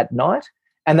stimulus at night,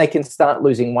 and they can start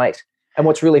losing weight. And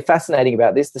what's really fascinating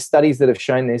about this, the studies that have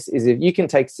shown this, is if you can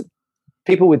take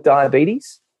people with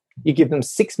diabetes, you give them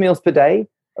 6 meals per day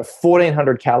of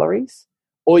 1,400 calories,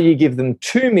 or you give them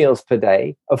 2 meals per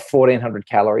day of 1,400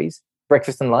 calories,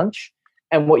 breakfast and lunch.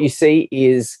 And what you see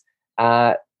is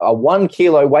a 1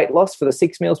 kilo weight loss for the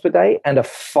 6 meals per day and a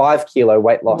 5 kilo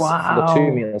weight loss for the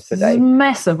 2 meals per day. This is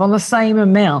massive on the same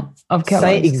amount of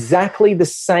calories. Exactly the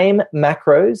same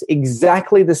macros,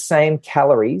 exactly the same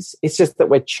calories. It's just that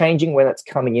we're changing when it's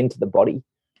coming into the body.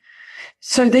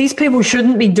 So these people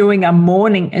shouldn't be doing a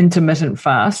morning intermittent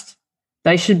fast.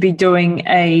 They should be doing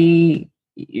a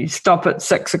stop at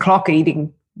 6 o'clock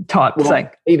eating type thing.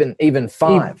 Even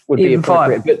 5 would be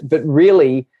appropriate. But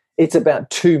really, it's about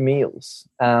 2 meals.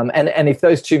 And if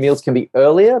those 2 meals can be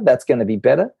earlier, that's going to be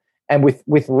better. And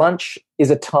with lunch is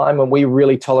a time when we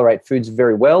really tolerate foods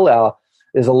very well.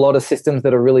 There's a lot of systems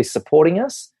that are really supporting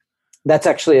us. That's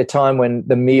actually a time when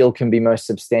the meal can be most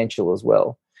substantial as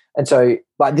well. And so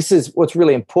this is what's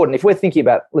really important. If we're thinking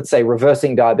about, let's say,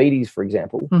 reversing diabetes, for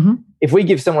example, if we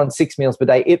give someone 6 meals per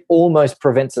day, it almost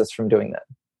prevents us from doing that.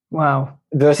 Wow.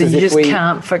 Versus so you just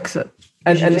can't fix it.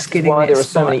 And that's why there are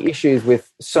so many issues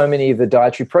with so many of the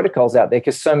dietary protocols out there,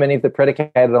 because so many of them are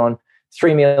predicated on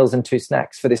 3 meals and 2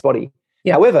 snacks for this body.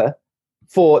 Yep. However,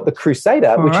 for the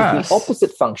Crusader, which is the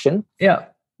opposite function,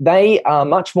 they are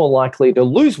much more likely to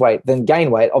lose weight than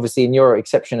gain weight. Obviously, in your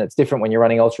exception, it's different when you're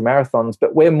running ultra marathons,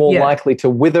 but we're more likely to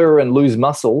wither and lose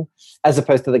muscle as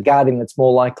opposed to the Guardian that's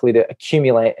more likely to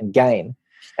accumulate and gain.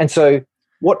 And so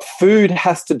what food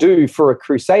has to do for a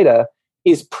Crusader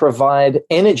is provide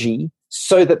energy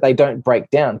so that they don't break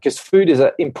down, because food is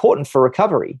important for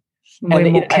recovery. We're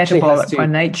more catabolic by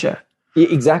nature.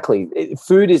 Exactly.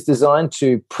 Food is designed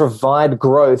to provide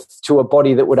growth to a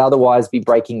body that would otherwise be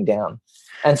breaking down.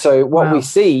 And so what we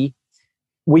see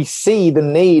the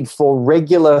need for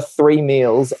regular 3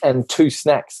 meals and 2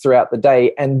 snacks throughout the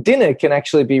day, and dinner can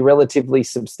actually be relatively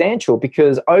substantial,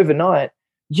 because overnight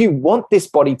you want this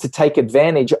body to take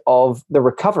advantage of the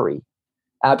recovery,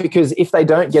 because if they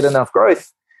don't get enough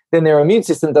growth, then their immune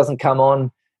system doesn't come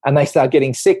on and they start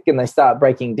getting sick and they start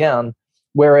breaking down.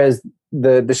 Whereas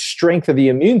the strength of the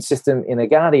immune system in a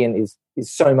Guardian is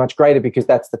so much greater, because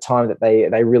that's the time that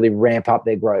they really ramp up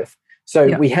their growth.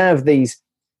 So we have these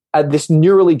this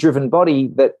neurally driven body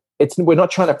that we're not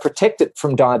trying to protect it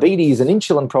from diabetes and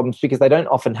insulin problems, because they don't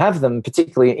often have them,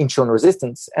 particularly insulin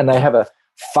resistance, and they have a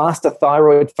faster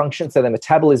thyroid function, so their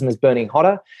metabolism is burning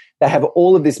hotter. They have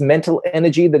all of this mental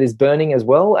energy that is burning as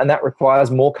well, and that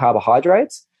requires more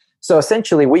carbohydrates. So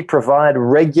essentially, we provide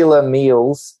regular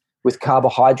meals with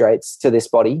carbohydrates to this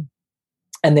body,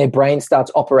 and their brain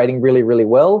starts operating really, really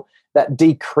well. That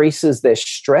decreases their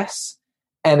stress,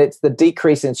 and it's the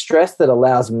decrease in stress that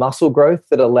allows muscle growth,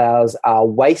 that allows our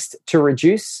waste to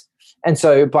reduce. And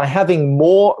so by having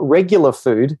more regular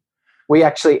food, we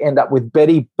actually end up with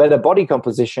better body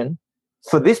composition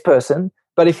for this person.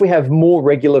 But if we have more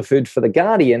regular food for the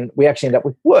guardian, we actually end up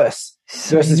with worse.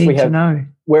 So versus we have.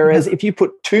 Whereas if you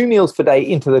put 2 meals per day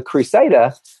into the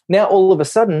Crusader, now all of a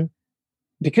sudden,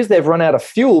 because they've run out of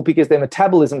fuel, because their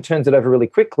metabolism turns it over really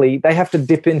quickly, they have to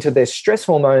dip into their stress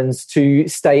hormones to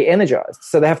stay energized.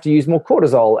 So they have to use more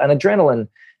cortisol and adrenaline.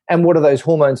 And what do those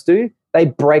hormones do? They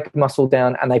break muscle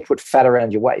down and they put fat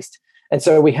around your waist. And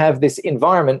so we have this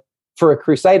environment for a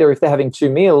Crusader. If they're having 2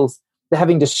 meals, they're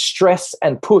having to stress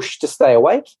and push to stay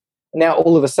awake. Now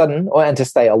all of a sudden, and to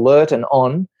stay alert and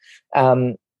on.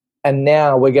 And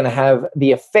now we're going to have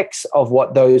the effects of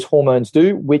what those hormones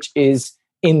do, which is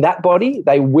in that body,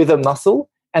 they wither muscle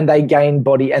and they gain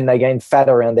body and they gain fat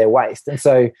around their waist. And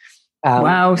so,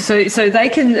 wow. So they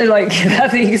can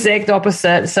have the exact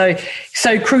opposite.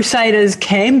 So Crusaders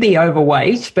can be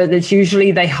overweight, but it's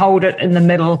usually they hold it in the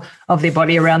middle of their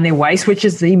body around their waist, which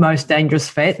is the most dangerous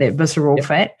fat, that visceral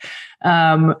fat.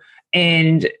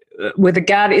 And with a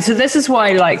guardian, so this is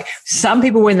why some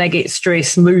people when they get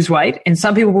stressed lose weight, and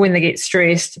some people when they get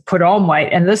stressed put on weight.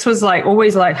 And this was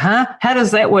always how does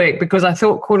that work? Because I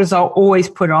thought cortisol always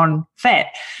put on fat,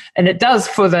 and it does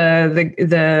for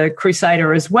the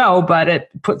Crusader as well, but it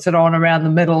puts it on around the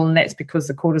middle, and that's because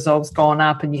the cortisol's gone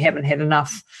up and you haven't had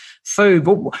enough food.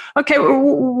 But okay,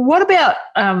 what about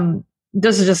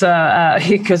this is just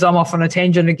because I'm off on a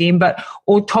tangent again, but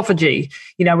autophagy.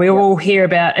 We all hear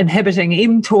about inhibiting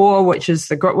mTOR, which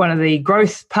is one of the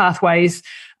growth pathways.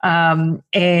 And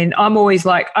I'm always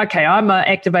okay, I'm an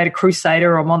activated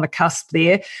Crusader. I'm on the cusp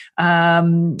there.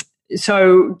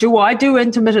 So do I do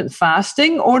intermittent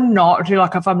fasting or not?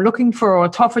 If I'm looking for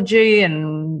autophagy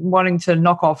and wanting to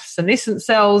knock off senescent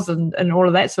cells and all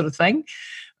of that sort of thing,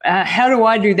 how do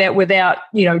I do that without,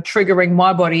 triggering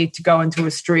my body to go into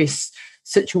a stress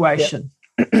situation?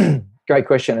 Yeah. Great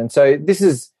question. And so this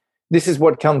is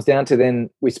what comes down to then.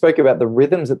 We spoke about the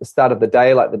rhythms at the start of the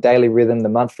day, like the daily rhythm, the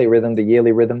monthly rhythm, the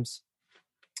yearly rhythms.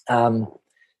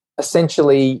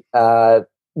 Essentially,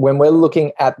 when we're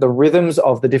looking at the rhythms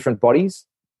of the different bodies,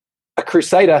 a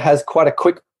Crusader has quite a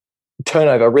quick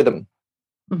turnover rhythm.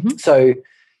 Mm-hmm. So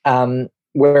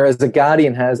whereas the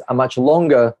Guardian has a much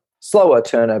longer, slower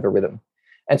turnover rhythm.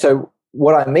 And so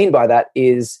what I mean by that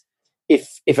is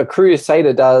if a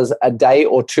Crusader does a day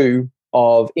or two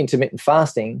of intermittent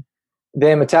fasting,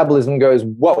 their metabolism goes,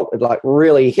 whoa, it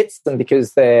really hits them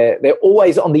because they're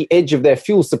always on the edge of their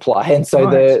fuel supply. And so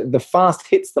the fast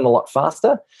hits them a lot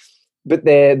faster. But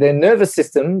their nervous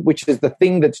system, which is the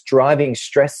thing that's driving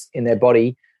stress in their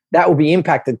body, that will be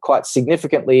impacted quite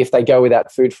significantly if they go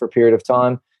without food for a period of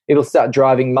time. It'll start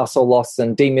driving muscle loss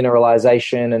and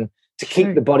demineralization and to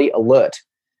keep the body alert.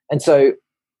 And so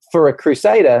for a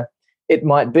Crusader, it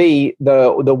might be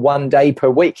the 1 day per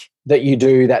week that you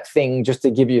do that thing just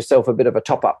to give yourself a bit of a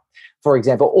top up, for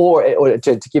example, or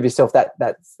to give yourself that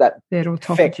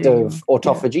effect of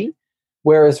autophagy. Yeah.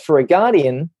 Whereas for a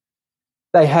Guardian,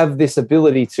 they have this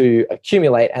ability to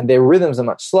accumulate and their rhythms are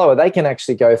much slower. They can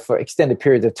actually go for extended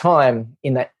periods of time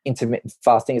in that intermittent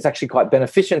fasting. It's actually quite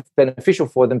beneficial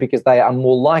for them because they are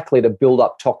more likely to build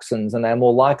up toxins and they're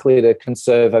more likely to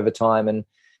conserve over time.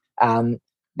 And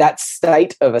that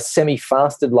state of a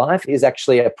semi-fasted life is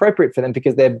actually appropriate for them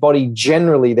because their body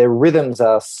generally, their rhythms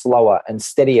are slower and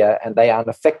steadier and they aren't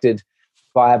affected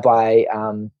by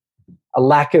a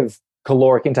lack of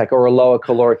caloric intake or a lower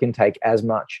caloric intake as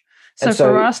much. So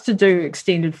for us to do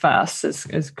extended fasts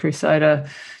as Crusader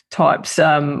types,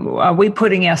 are we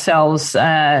putting ourselves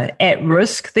at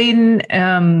risk then?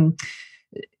 And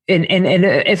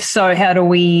if so, how do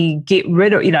we get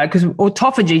rid of, because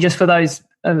autophagy, just for those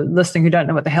listening who don't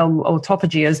know what the hell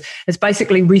autophagy is, it's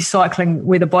basically recycling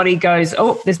where the body goes,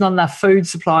 there's not enough food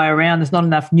supply around, there's not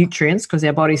enough nutrients because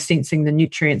our body's sensing the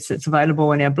nutrients that's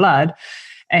available in our blood.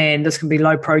 And this can be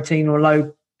low protein or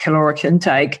low caloric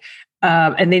intake.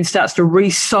 And then starts to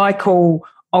recycle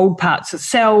old parts of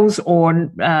cells or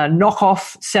knock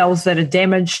off cells that are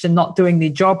damaged and not doing their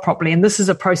job properly. And this is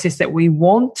a process that we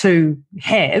want to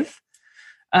have.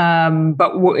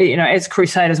 But, as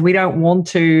Crusaders, we don't want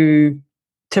to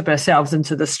tip ourselves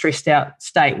into the stressed out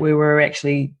state where we're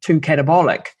actually too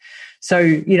catabolic. So,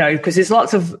 you know, because there's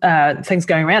lots of things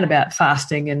going around about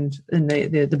fasting and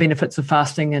the benefits of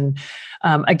fasting. And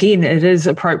again, it is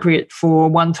appropriate for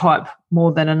one type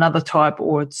more than another type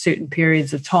or certain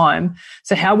periods of time.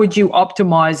 So how would you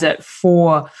optimize it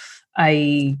for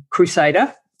a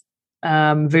crusader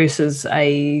versus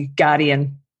a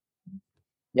guardian?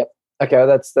 Yep. Okay, well,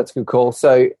 that's a good call.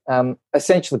 So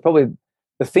essentially, probably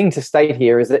the thing to state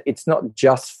here is that it's not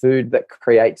just food that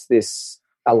creates this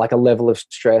like a level of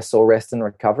stress or rest and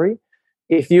recovery.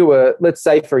 If you were, let's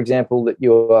say, for example, that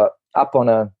you're up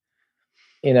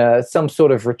in some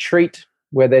sort of retreat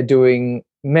where they're doing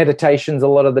meditations a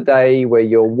lot of the day, where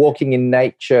you're walking in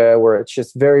nature, where it's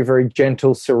just very, very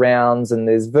gentle surrounds and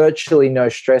there's virtually no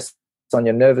stress on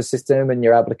your nervous system and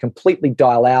you're able to completely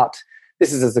dial out,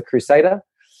 this is as a crusader,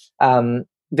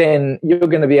 then you're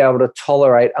going to be able to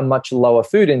tolerate a much lower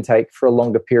food intake for a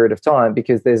longer period of time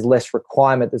because there's less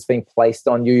requirement that's being placed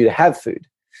on you to have food.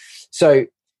 So,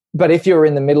 but if you're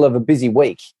in the middle of a busy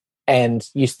week and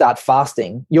you start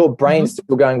fasting, your brain's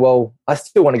still going, well, I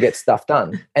still want to get stuff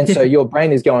done. And so your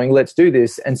brain is going, let's do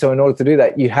this. And so in order to do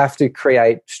that, you have to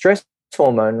create stress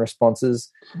hormone responses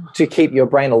to keep your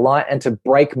brain alight and to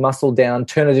break muscle down,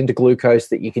 turn it into glucose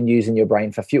that you can use in your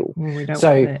brain for fuel. We don't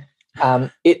so want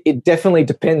that. It definitely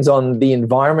depends on the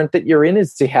environment that you're in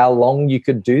as to how long you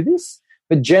could do this.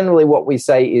 But generally what we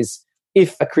say is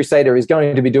if a crusader is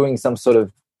going to be doing some sort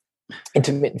of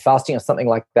intermittent fasting or something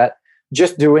like that,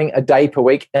 just doing a day per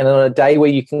week and on a day where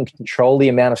you can control the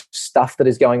amount of stuff that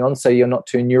is going on so you're not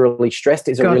too neurally stressed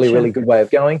is a really, really good way of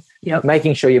going. Yep.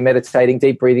 Making sure you're meditating,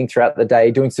 deep breathing throughout the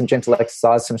day, doing some gentle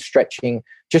exercise, some stretching,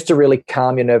 just to really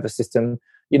calm your nervous system.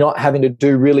 You're not having to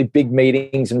do really big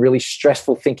meetings and really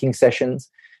stressful thinking sessions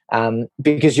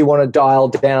because you want to dial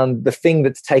down the thing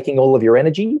that's taking all of your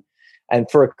energy. And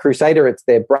for a crusader, it's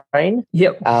their brain.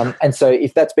 Yep. And so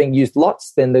if that's being used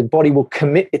lots, then the body will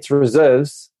commit its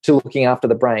reserves to looking after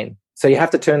the brain. So you have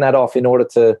to turn that off in order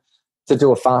to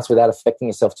do a fast without affecting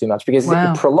yourself too much. Because if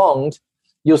it's prolonged,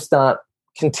 you'll start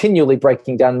continually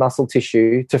breaking down muscle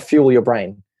tissue to fuel your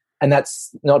brain. And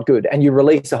that's not good. And you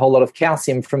release a whole lot of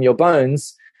calcium from your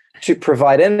bones to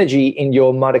provide energy in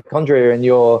your mitochondria and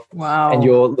your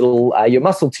little your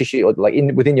muscle tissue, or like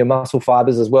within your muscle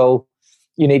fibers as well.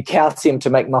 You need calcium to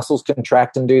make muscles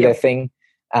contract and do their thing.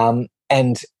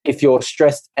 And if you're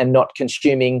stressed and not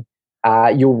consuming,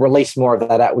 you'll release more of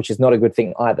that out, which is not a good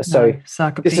thing either. So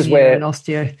this is where and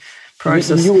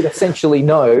osteoporosis. You would essentially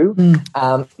know,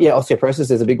 osteoporosis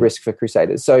is a big risk for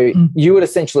crusaders. So you would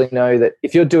essentially know that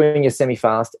if you're doing your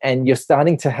semi-fast and you're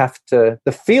starting to have to,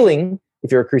 the feeling,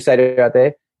 if you're a crusader out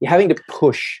there, you're having to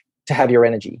push to have your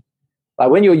energy. Like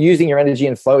when you're using your energy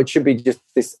in flow, it should be just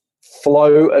this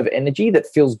flow of energy that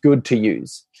feels good to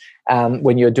use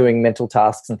when you're doing mental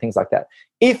tasks and things like that.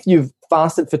 If you've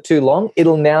fasted for too long,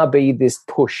 it'll now be this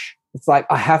push. It's like,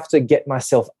 I have to get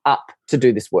myself up to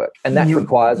do this work. And that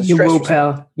requires a stress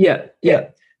willpower. Yeah.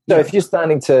 So if you're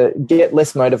starting to get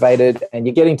less motivated and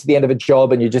you're getting to the end of a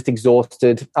job and you're just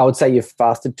exhausted, I would say you've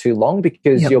fasted too long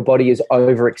because your body is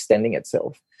overextending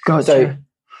itself. Gotcha. So,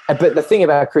 but the thing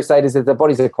about crusaders is their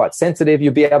bodies are quite sensitive.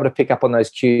 You'll be able to pick up on those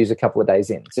cues a couple of days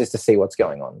in just to see what's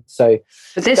going on. So,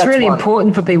 but that's really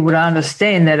important for people to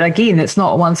understand that, again, it's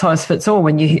not one size fits all.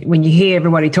 When you hear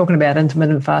everybody talking about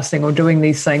intermittent fasting or doing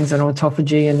these things and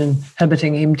autophagy and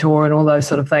inhibiting mTOR and all those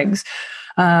sort of things,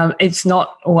 it's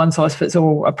not a one size fits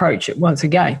all approach. Once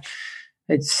again,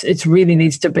 it's really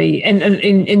needs to be,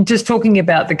 and just talking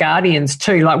about the guardians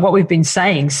too, like what we've been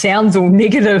saying sounds all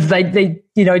negative. They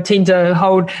tend to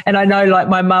hold, and I know like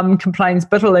my mum complains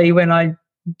bitterly when I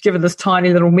give her this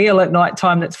tiny little meal at night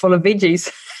time that's full of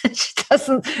veggies.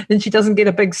 she doesn't get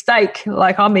a big steak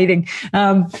like I'm eating,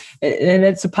 and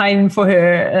it's a pain for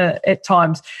her at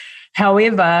times.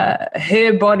 However,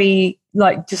 her body,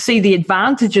 like, to see the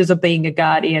advantages of being a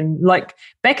guardian, like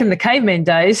back in the caveman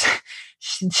days,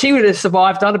 she would have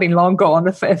survived. I'd have been long gone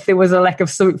if there was a lack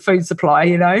of food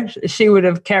supply, she would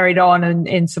have carried on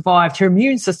and survived. Her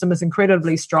immune system is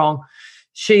incredibly strong.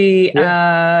 She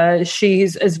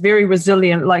is very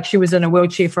resilient. Like, she was in a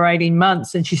wheelchair for 18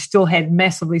 months and she still had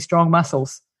massively strong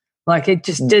muscles. Like, it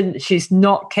just didn't, she's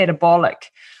not catabolic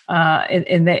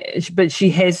in that, but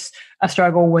she has a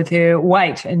struggle with her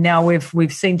weight, and now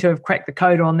we've seemed to have cracked the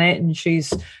code on that, and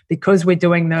she's, because we're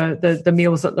doing the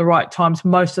meals at the right times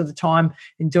most of the time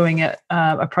and doing it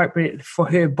appropriate for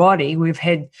her body, we've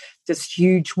had this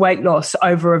huge weight loss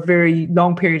over a very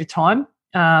long period of time.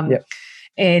 And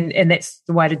that's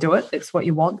the way to do it. That's what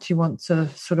you want. You want to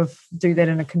sort of do that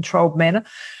in a controlled manner.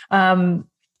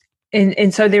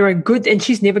 And so they're a good, and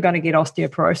she's never going to get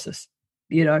osteoporosis,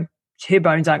 you know. Her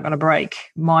bones aren't going to break.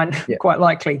 Mine, quite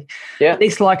likely. Yeah.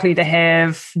 Less likely to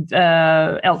have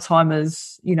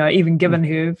Alzheimer's, you know, even given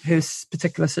her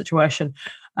particular situation.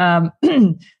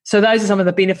 So those are some of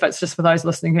the benefits, just for those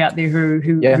listening out there who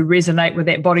resonate with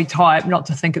that body type, not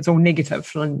to think it's all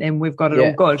negative and we've got it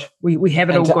all good. We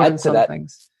have it all good in some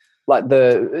things. Like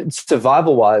the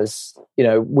survival wise, you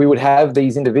know, we would have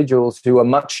these individuals who are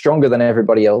much stronger than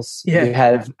everybody else, who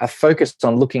have a focus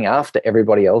on looking after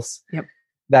everybody else. Yep.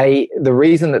 The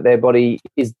reason that their body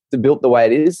is built the way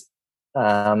it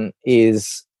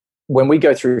is when we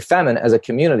go through famine as a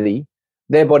community,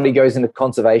 their body goes into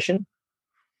conservation.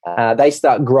 They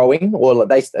start growing, or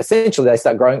they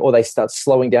start growing, or they start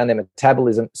slowing down their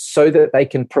metabolism so that they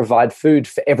can provide food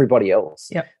for everybody else.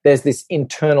 Yep. There's this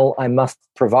internal, I must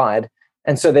provide.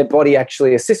 And so their body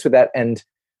actually assists with that and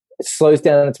slows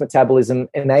down its metabolism,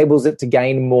 enables it to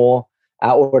gain more,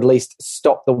 or at least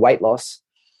stop the weight loss.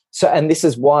 So, and this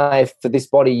is why for this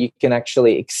body, you can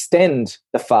actually extend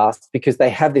the fast, because they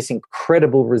have this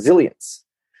incredible resilience.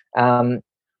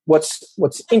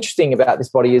 What's interesting about this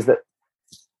body is that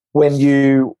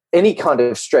when any kind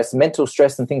of stress, mental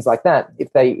stress and things like that,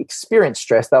 if they experience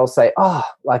stress, they'll say,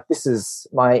 like this is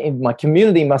my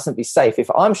community mustn't be safe.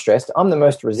 If I'm stressed, I'm the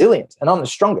most resilient and I'm the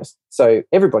strongest. So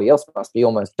everybody else must be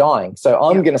almost dying. So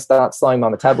I'm going to start slowing my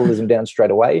metabolism down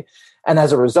straight away. And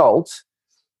as a result,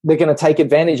 they're going to take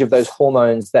advantage of those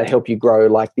hormones that help you grow,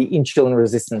 like the insulin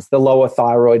resistance, the lower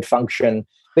thyroid function.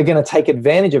 They're going to take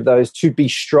advantage of those to be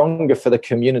stronger for the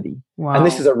community. Wow. And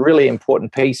this is a really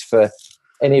important piece for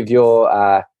any of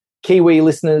your Kiwi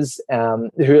listeners who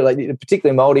are, like,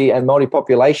 particularly Māori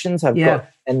populations have got,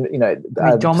 and you know,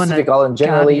 Pacific Island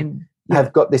generally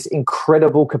have got this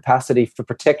incredible capacity for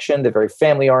protection. They're very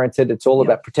family oriented. It's all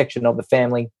about protection of the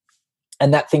family.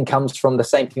 And that thing comes from the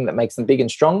same thing that makes them big and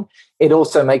strong. It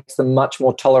also makes them much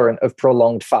more tolerant of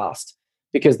prolonged fast,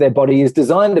 because their body is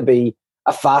designed to be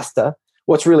a faster.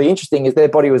 What's really interesting is their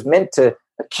body was meant to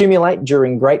accumulate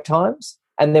during great times.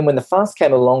 And then when the fast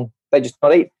came along, they just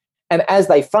not eat. And as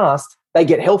they fast, they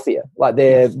get healthier. Like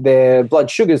their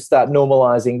blood sugars start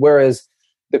normalizing. Whereas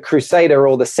the crusader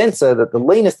or the sensor, that the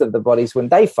leanest of the bodies, when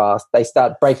they fast, they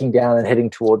start breaking down and heading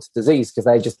towards disease, because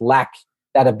they just lack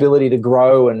that ability to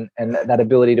grow and that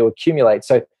ability to accumulate.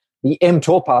 So the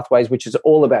mTOR pathways, which is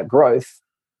all about growth,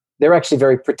 they're actually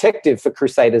very protective for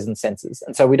crusaders and sensors.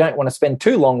 And so we don't want to spend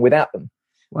too long without them.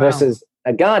 Wow. Versus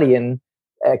a guardian,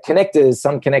 connectors,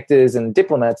 some connectors and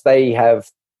diplomats, they have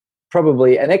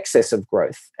probably an excess of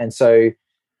growth. And so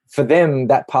for them,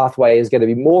 that pathway is going to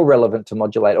be more relevant to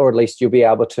modulate, or at least you'll be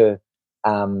able to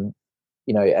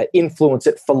influence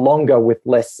it for longer with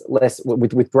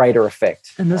with greater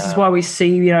effect. And this is why we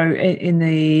see, you know, in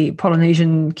the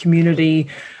Polynesian community,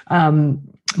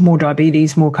 more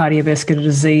diabetes, more cardiovascular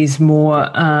disease, more,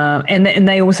 and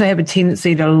they also have a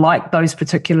tendency to like those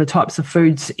particular types of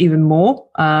foods even more.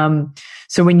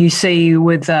 So when you see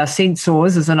with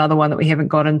sensors, is another one that we haven't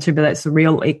got into, but that's the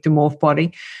real ectomorph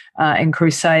body. And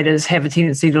crusaders have a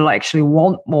tendency to actually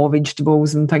want more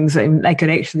vegetables and things that they could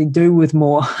actually do with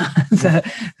more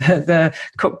the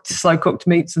slow cooked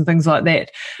meats and things like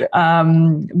that. Yeah.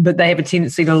 But they have a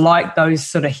tendency to like those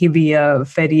sort of heavier,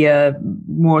 fattier,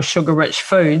 more sugar rich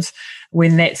foods,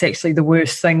 when that's actually the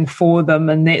worst thing for them.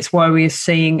 And that's why we're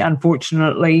seeing,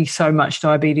 unfortunately, so much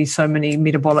diabetes, so many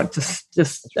metabolic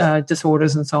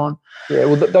disorders and so on. Yeah,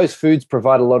 well, those foods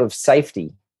provide a lot of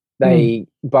safety.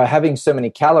 By having so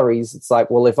many calories, it's like,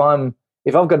 well, if I've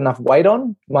got enough weight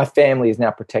on, my family is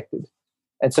now protected.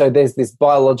 And so there's this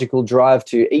biological drive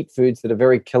to eat foods that are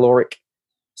very caloric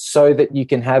so that you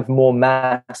can have more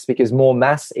mass, because more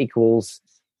mass equals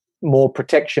more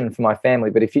protection for my family.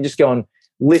 But if you just go and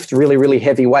lift really, really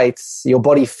heavy weights, your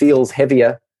body feels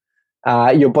heavier.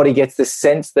 Your body gets the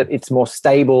sense that it's more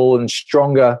stable and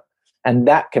stronger, and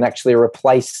that can actually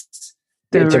replace.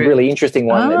 It's a really interesting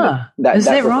one. That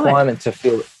requirement right? To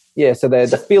feel, yeah. So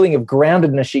the feeling of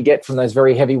groundedness you get from those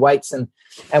very heavy weights, and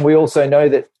we also know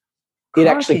that it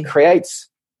actually creates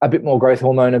a bit more growth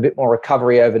hormone, a bit more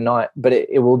recovery overnight, but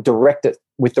it will direct it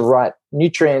with the right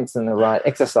nutrients and the right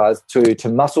exercise to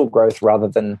muscle growth rather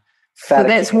than fat. So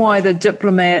that's why the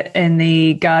diplomat and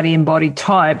the guardian body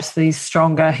types, these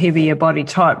stronger, heavier body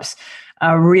types,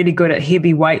 are really good at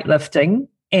heavy weightlifting.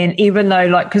 And even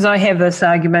though, because I have this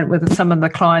argument with some of the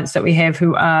clients that we have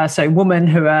who are, women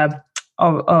who are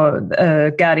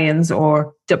guardians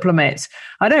or diplomats,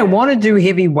 I don't want to do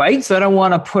heavy weights. I don't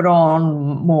want to put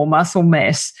on more muscle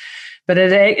mass. But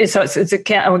it's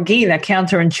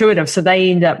counterintuitive. So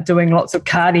they end up doing lots of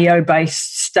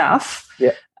cardio-based stuff.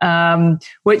 Yeah.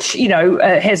 which,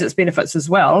 has its benefits as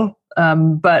well.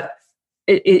 But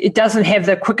it doesn't have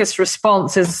the quickest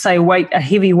response as, say, a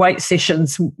heavy weight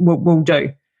sessions will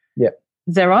do. Yeah.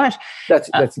 Is that right?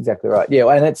 That's exactly right. Yeah.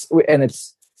 And it's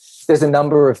there's a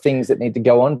number of things that need to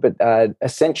go on, but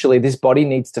essentially this body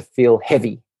needs to feel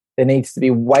heavy. There needs to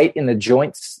be weight in the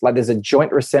joints. Like there's a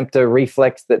joint receptor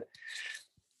reflex that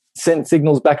sends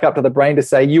signals back up to the brain to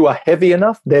say you are heavy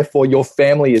enough, therefore your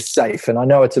family is safe. And I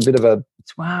know it's a bit of a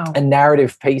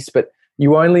narrative piece, but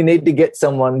you only need to get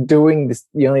someone doing this.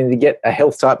 You only need to get a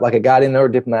health type like a guardian or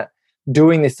a diplomat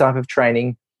doing this type of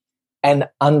training and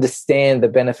understand the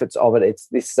benefits of it.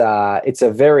 It's a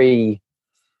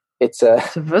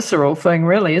visceral thing,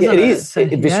 really, isn't it? It is.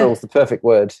 Visceral is the perfect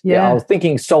word. Yeah. I was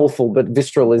thinking soulful, but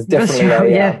visceral is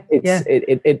definitely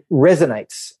it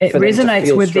resonates. It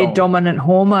resonates with their dominant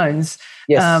hormones.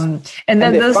 Yes. And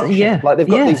then there's like they've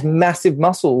got these massive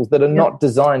muscles that are not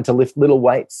designed to lift little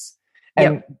weights.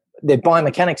 And their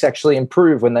biomechanics actually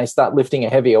improve when they start lifting a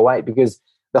heavier weight because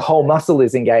the whole muscle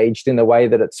is engaged in the way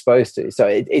that it's supposed to. So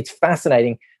it's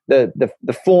fascinating. The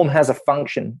form has a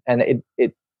function, and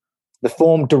the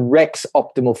form directs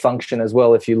optimal function as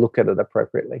well if you look at it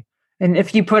appropriately. And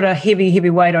if you put a heavy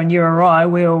weight on URI,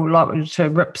 we're likely to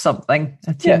rip something,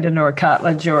 a tendon or a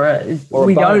cartilage or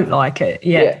we don't like it.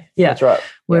 Yeah. That's right.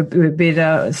 We're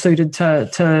better suited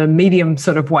to medium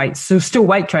sort of weights. So still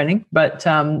weight training, but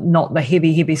not the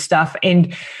heavy stuff.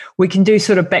 And we can do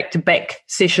sort of back-to-back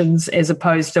sessions as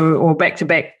opposed to, or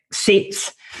back-to-back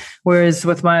sets. Whereas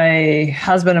with my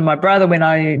husband and my brother, when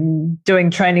I'm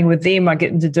doing training with them, I get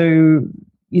them to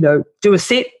do a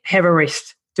set, have a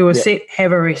rest. Do a set,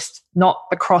 have a rest, not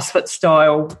the CrossFit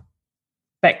style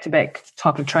back-to-back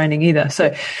type of training either.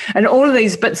 So, and all of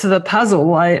these bits of the puzzle,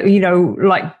 like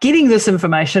getting this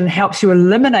information helps you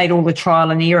eliminate all the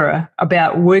trial and error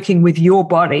about working with your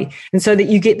body, and so that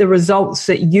you get the results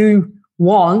that you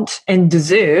want and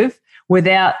deserve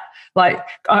without,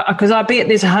 because I bet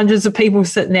there's hundreds of people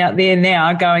sitting out there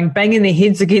now banging their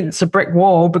heads against a brick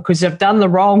wall because they've done the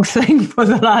wrong thing for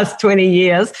the last 20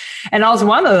 years. And I was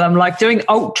one of them, doing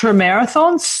ultra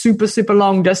marathons, super, super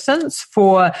long distance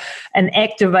for an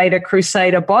activator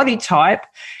crusader body type.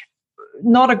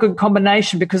 Not a good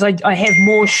combination because I have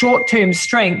more short-term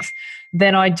strength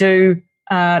than I do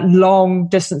long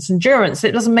distance endurance.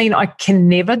 It doesn't mean I can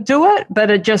never do it,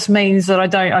 but it just means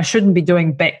that I shouldn't be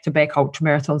doing back-to-back ultra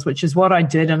marathons, which is what I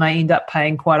did, and I end up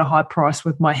paying quite a high price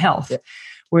with my health. Yep.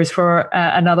 Whereas for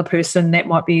another person, that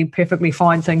might be a perfectly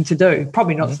fine thing to do.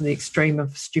 Probably not to the extreme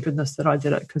of stupidness that I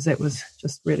did it, because that was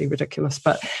just really ridiculous.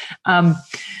 But and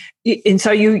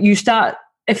so you start.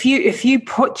 If you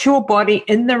put your body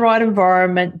in the right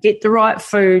environment, get the right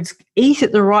foods, eat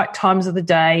at the right times of the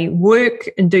day, work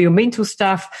and do your mental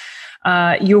stuff,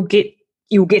 you'll get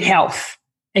health,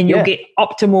 and you'll get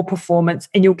optimal performance,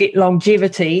 and you'll get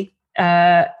longevity,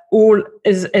 all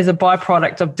as a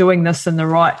byproduct of doing this in the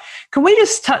right. Can we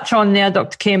just touch on now,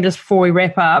 Dr. Cam, just before we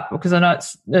wrap up, because I know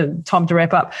it's time to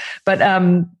wrap up, but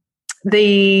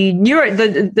the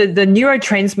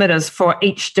neurotransmitters for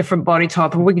each different body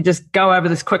type, and we can just go over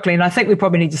this quickly, and I think we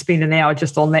probably need to spend an hour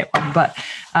just on that one, but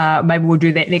maybe we'll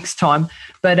do that next time.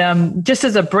 But just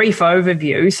as a brief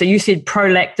overview, so you said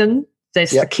prolactin,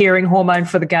 that's the caring hormone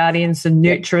for the guardians and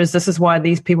nurturers. This is why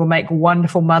these people make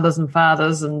wonderful mothers and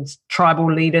fathers and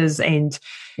tribal leaders and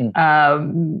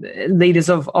leaders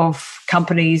of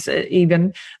companies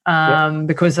even,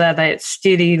 because they're that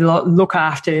steady look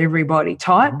after everybody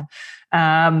type.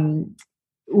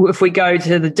 If we go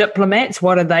to the diplomats,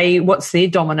 what's their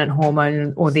dominant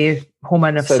hormone or their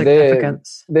hormone of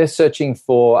significance? They're searching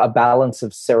for a balance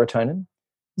of serotonin.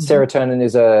 Mm-hmm. Serotonin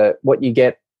is what you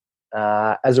get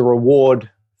as a reward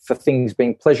for things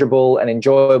being pleasurable and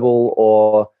enjoyable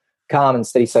or calm and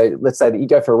steady. So let's say that you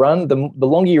go for a run. The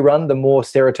longer you run, the more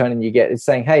serotonin you get. It's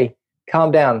saying, hey,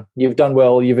 calm down. You've done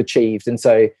well. You've achieved. And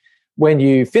so when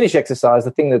you finish exercise,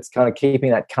 the thing that's kind of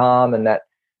keeping that calm and that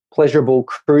pleasurable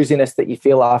cruisiness that you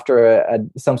feel after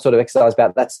some sort of exercise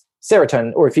bout, that's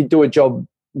serotonin, or if you do a job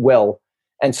well.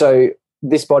 And so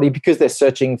this body, because they're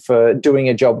searching for doing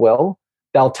a job well,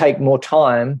 they'll take more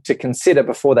time to consider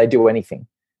before they do anything,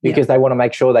 because they want to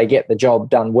make sure they get the job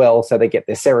done well, so they get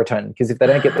their serotonin. Because if they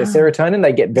don't get their serotonin,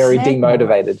 they get very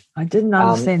demotivated. I didn't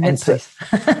understand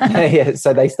that piece.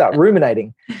 So they start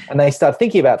ruminating and they start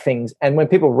thinking about things. And when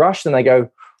people rush, then they go,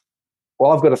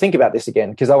 well, I've got to think about this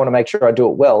again because I want to make sure I do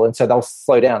it well. And so they'll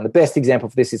slow down. The best example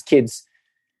for this is kids.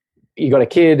 You got a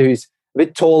kid who's a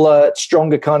bit taller,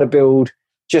 stronger kind of build,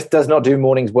 just does not do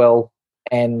mornings well.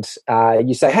 And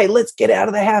you say, hey, let's get out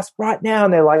of the house right now.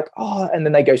 And they're like, oh, and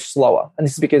then they go slower. And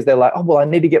this is because they're like, oh, well, I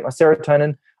need to get my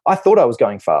serotonin. I thought I was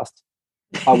going fast.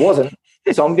 I wasn't.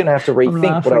 So I'm going to have to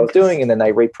rethink what I was doing. And then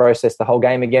they reprocess the whole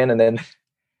game again. And then,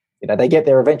 they get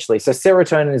there eventually. So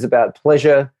serotonin is about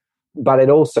pleasure, but it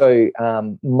also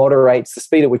moderates the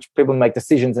speed at which people make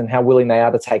decisions and how willing they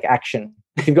are to take action.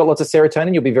 If you've got lots of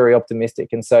serotonin, you'll be very optimistic.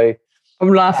 And so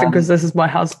I'm laughing because this is my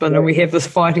husband and we have this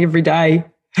fight every day.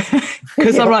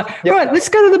 Because I'm like, right, let's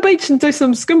go to the beach and do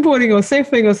some skimboarding or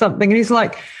surfing or something. And he's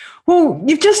like, well,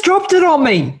 you've just dropped it on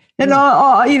me. And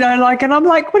and I'm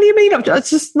like, what do you mean? It's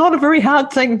just not a very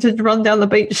hard thing to run down the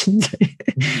beach and do.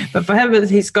 But for him,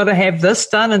 he's got to have this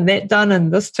done and that done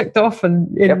and this ticked off.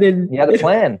 And then you had a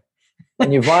plan.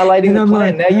 And you're violating the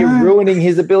plan. Like, now you're ruining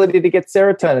his ability to get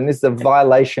serotonin. This is a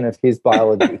violation of his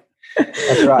biology.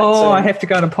 That's right. Oh, so I have to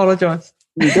go and apologise.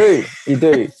 You do.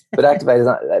 But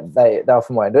activators, they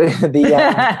often won't do. But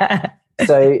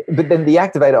then the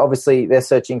activator, obviously, they're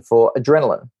searching for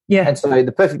adrenaline. Yeah. And so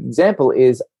the perfect example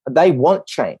is they want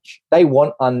change. They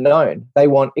want unknown. They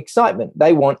want excitement.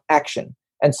 They want action.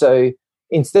 And so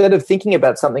instead of thinking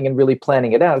about something and really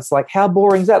planning it out, it's like, how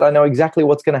boring is that? I know exactly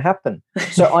what's going to happen.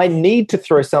 So I need to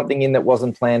throw something in that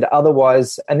wasn't planned.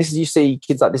 Otherwise, and this is, you see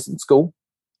kids like this in school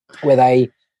where they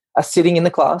are sitting in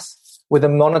the class with a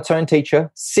monotone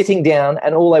teacher, sitting down,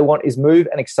 and all they want is move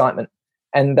and excitement.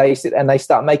 And they sit and they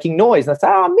start making noise and they say,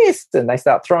 I missed. And they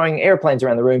start throwing airplanes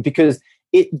around the room because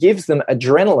it gives them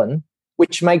adrenaline,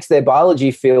 which makes their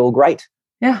biology feel great.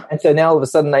 Yeah. And so now all of a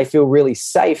sudden they feel really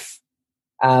safe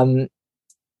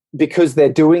because they're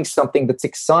doing something that's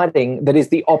exciting that is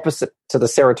the opposite to the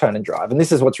serotonin drive. And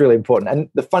this is what's really important. And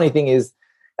the funny thing is,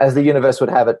 as the universe would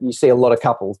have it, you see a lot of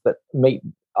couples that meet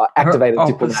activated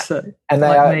diplomats, and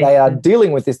they are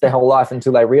dealing with this their whole life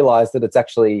until they realize that it's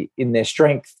actually in their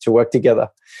strength to work together.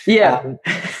 Yeah.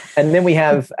 And then we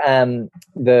have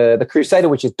the Crusader,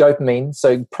 which is dopamine.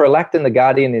 So prolactin, the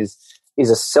guardian, is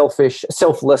a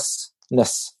selflessness.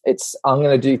 It's, I'm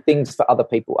going to do things for other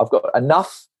people. I've got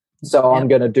enough, so I'm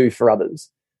going to do for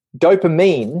others.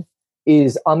 Dopamine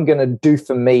is, I'm going to do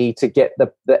for me to get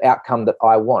the outcome that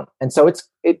I want. And so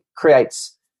it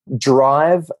creates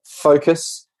drive,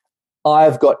 focus.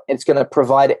 It's going to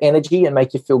provide energy and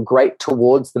make you feel great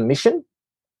towards the mission.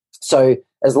 So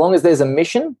as long as there's a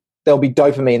mission, there'll be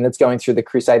dopamine that's going through the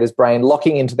Crusader's brain,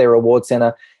 locking into their reward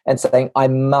center and saying, I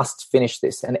must finish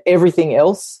this. And everything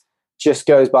else just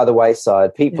goes by the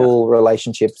wayside. People,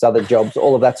 relationships, other jobs,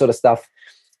 all of that sort of stuff,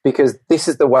 because this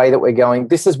is the way that we're going.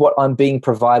 This is what I'm being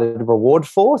provided a reward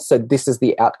for. So this is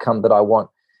the outcome that I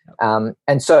want.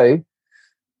 And so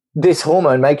this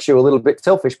hormone makes you a little bit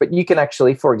selfish, but you can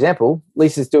actually, for example,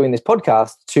 Lisa's doing this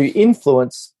podcast to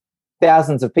influence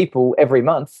thousands of people every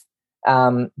month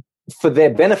for their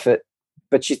benefit,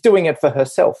 but she's doing it for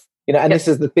herself. And this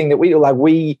is the thing that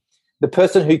the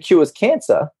person who cures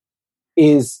cancer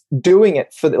is doing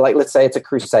it for, let's say it's a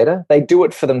Crusader. They do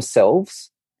it for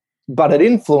themselves, but it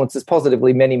influences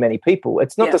positively many, many people.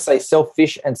 It's not to say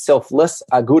selfish and selfless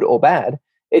are good or bad.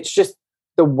 It's just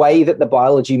the way that the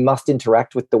biology must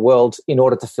interact with the world in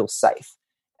order to feel safe.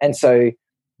 And so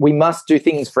we must do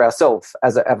things for ourselves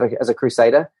as a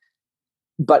Crusader,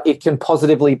 but it can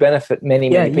positively benefit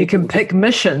many people. You can pick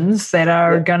missions that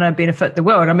are going to benefit the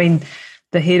world. I mean,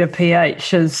 the head of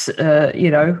PH is,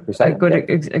 Crusader, a good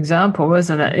example,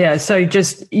 isn't it? Yeah. So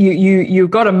just you've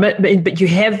got but you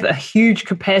have a huge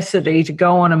capacity to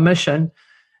go on a mission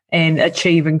and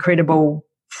achieve incredible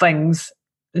things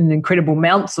and incredible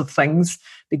amounts of things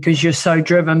because you're so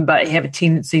driven, but you have a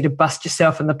tendency to bust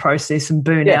yourself in the process and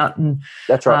burn out. And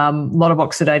that's right. A lot of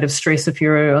oxidative stress if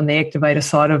you're on the activator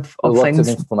side of things. Lots of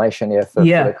inflammation, for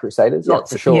the Crusaders,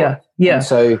 for sure. Yeah. And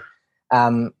so,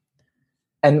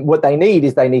 and what they need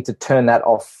to turn that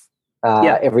off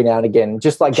every now and again.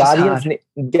 Just like guardians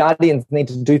need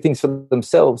to do things for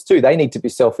themselves too. They need to be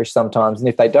selfish sometimes, and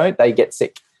if they don't, they get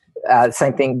sick.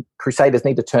 Same thing, Crusaders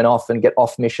need to turn off and get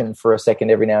off mission for a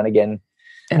second every now and again.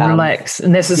 And relax.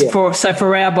 And this is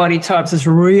for our body types, it's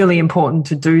really important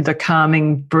to do the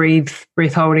calming breath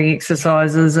holding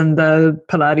exercises and the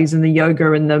Pilates and the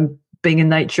yoga and the being in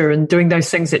nature and doing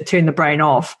those things that turn the brain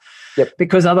off. Yep.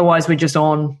 Because otherwise we're just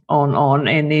on,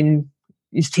 and then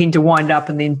you tend to wind up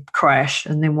and then crash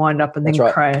and then wind up and then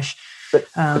crash. But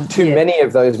too many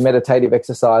of those meditative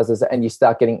exercises and you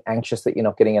start getting anxious that you're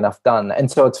not getting enough done.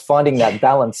 And so it's finding that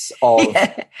balance of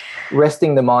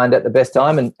resting the mind at the best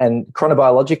time. And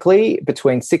chronobiologically,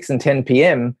 between 6 and 10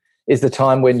 p.m. is the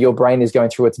time when your brain is going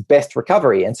through its best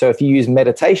recovery. And so if you use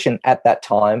meditation at that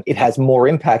time, it has more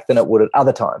impact than it would at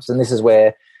other times. And this is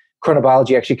where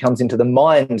chronobiology actually comes into the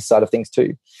mind side of things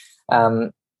too.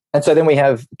 And so then we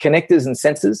have connectors and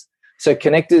sensors. So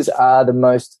connectors are the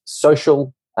most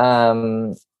social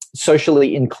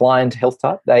socially inclined health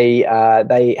type. They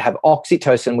have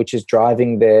oxytocin, which is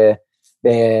driving their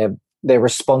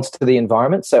response to the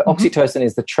environment. So oxytocin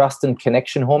is the trust and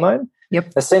connection hormone.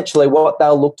 Yep. Essentially, what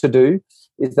they'll look to do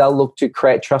is they'll look to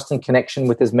create trust and connection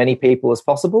with as many people as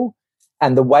possible.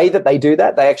 And the way that they do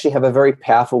that, they actually have a very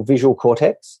powerful visual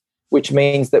cortex, which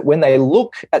means that when they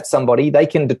look at somebody, they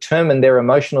can determine their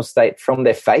emotional state from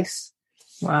their face.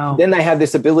 Wow. Then they have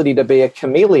this ability to be a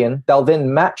chameleon. They'll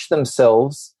then match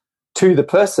themselves to the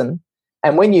person.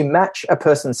 And when you match a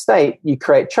person's state, you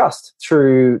create trust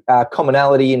through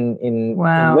commonality in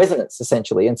resonance,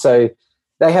 essentially. And so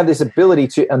they have this ability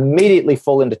to immediately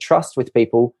fall into trust with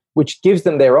people, which gives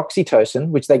them their oxytocin,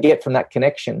 which they get from that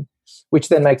connection, which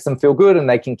then makes them feel good and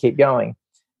they can keep going.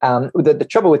 The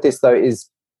trouble with this, though, is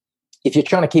if you're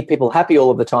trying to keep people happy all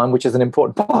of the time, which is an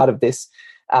important part of this,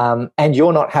 and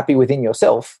you're not happy within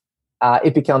yourself,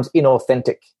 it becomes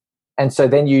inauthentic. And so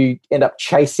then you end up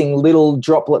chasing little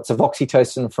droplets of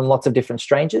oxytocin from lots of different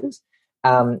strangers.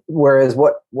 Whereas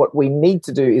what we need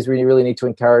to do is we really need to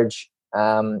encourage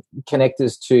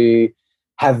connectors to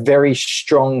have very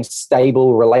strong,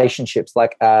 stable relationships,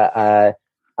 like a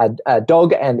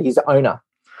dog and his owner.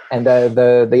 And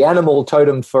the animal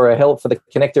totem for the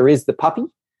connector is the puppy.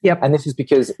 Yep. And this is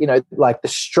because, like the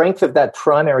strength of that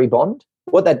primary bond,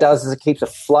 what that does is it keeps a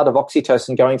flood of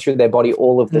oxytocin going through their body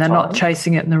all of the time. They're not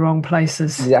chasing it in the wrong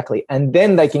places. Exactly. And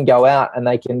then they can go out and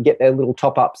they can get their little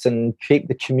top-ups and keep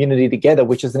the community together,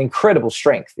 which is an incredible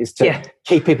strength, is to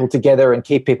keep people together and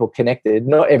keep people connected.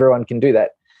 Not everyone can do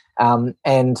that.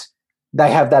 And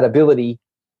they have that ability.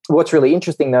 What's really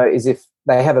interesting, though, is if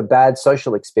they have a bad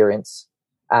social experience,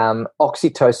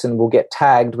 oxytocin will get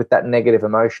tagged with that negative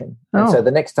emotion. And so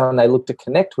the next time they look to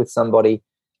connect with somebody,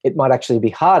 it might actually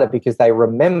be harder because they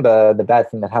remember the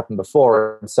bad thing that happened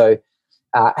before. And so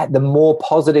the more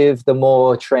positive, the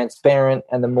more transparent,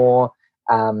 and the more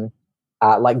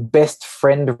like best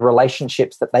friend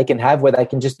relationships that they can have, where they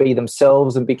can just be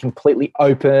themselves and be completely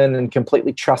open and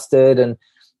completely trusted, and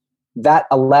that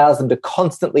allows them to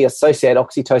constantly associate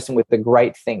oxytocin with the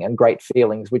great thing and great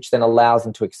feelings, which then allows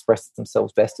them to express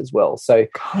themselves best as well. So,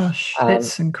 gosh,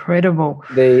 that's incredible.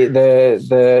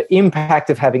 The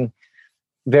impact of having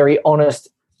very honest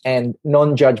and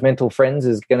non-judgmental friends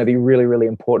is going to be really, really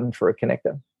important for a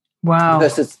connector. Wow.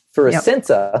 Versus for a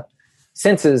sensor,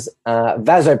 sensors,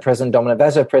 vasopressin dominant.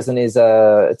 Vasopressin is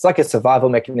it's like a survival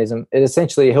mechanism. It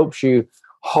essentially helps you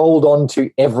hold on to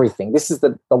everything. This is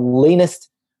the leanest,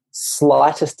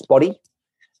 slightest body.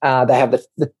 They have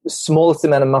the smallest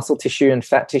amount of muscle tissue and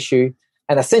fat tissue.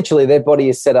 And essentially their body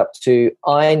is set up to,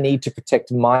 I need to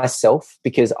protect myself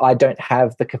because I don't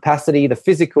have the capacity, the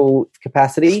physical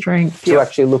capacity to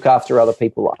actually look after other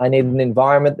people. I need an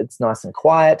environment that's nice and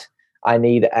quiet. I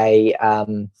need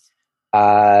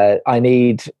I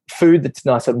need food that's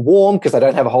nice and warm because I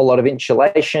don't have a whole lot of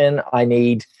insulation. I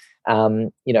need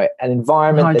an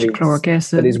environment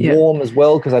that is warm as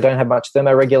well because I don't have much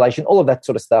thermoregulation, all of that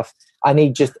sort of stuff. I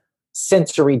need just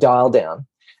sensory dial down.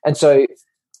 And so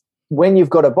when you've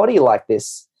got a body like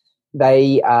this,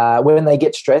 when they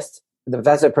get stressed, the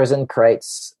vasopressin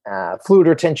creates fluid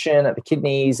retention at the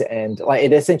kidneys, and like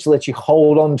it essentially lets you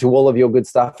hold on to all of your good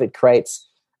stuff. It creates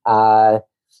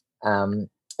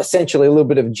essentially a little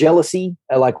bit of jealousy,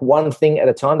 like one thing at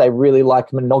a time. They really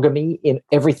like monogamy in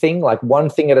everything, like one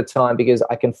thing at a time, because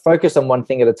I can focus on one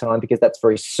thing at a time because that's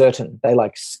very certain. They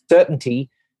like certainty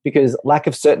because lack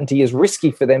of certainty is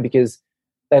risky for them because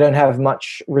they don't have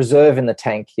much reserve in the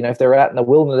tank. If they're out in the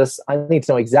wilderness, I need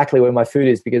to know exactly where my food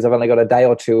is because I've only got a day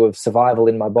or two of survival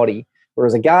in my body.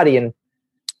 Whereas a guardian,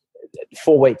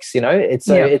 4 weeks,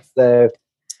 so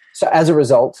as a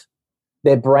result,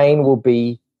 their brain will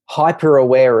be hyper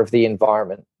aware of the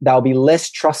environment. They'll be less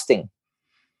trusting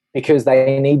because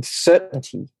they need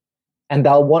certainty, and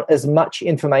they'll want as much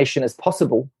information as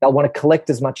possible. They'll want to collect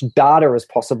as much data as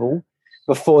possible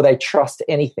before they trust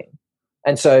anything.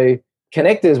 And so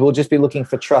connectors will just be looking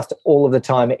for trust all of the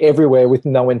time, everywhere, with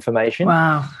no information.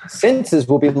 Wow. Sensors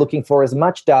will be looking for as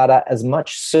much data, as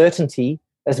much certainty,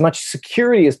 as much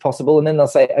security as possible. And then they'll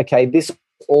say, okay, this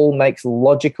all makes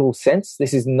logical sense.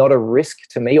 This is not a risk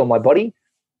to me or my body.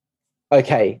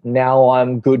 Okay, now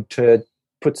I'm good to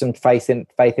put some faith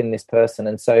in this person.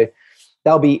 And so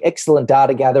they'll be excellent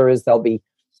data gatherers. They'll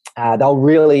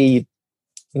really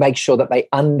make sure that they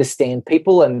understand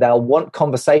people, and they'll want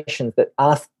conversations that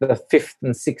ask the fifth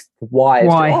and sixth why.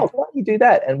 Why do you do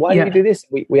that? And why do you do this?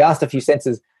 We asked a few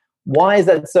sensors, why is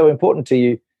that so important to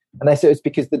you? And they said, it's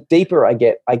because the deeper I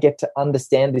get to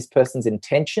understand this person's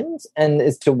intentions and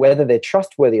as to whether they're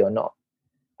trustworthy or not.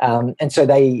 And so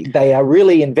they are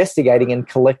really investigating and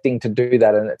collecting to do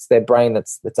that, and it's their brain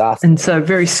that's asking. And so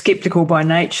very skeptical by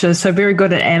nature, so very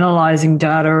good at analysing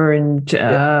data and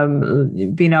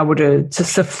being able to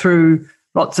sift through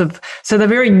lots of. So they're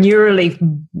very neurally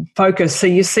focused. So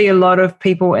you see a lot of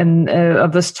people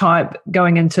of this type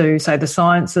going into, say, the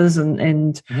sciences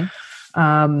and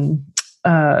so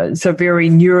very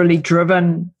neurally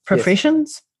driven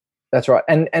professions. Yes. That's right,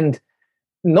 and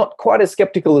not quite as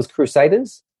skeptical as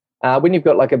Crusaders. When you've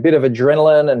got like a bit of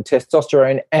adrenaline and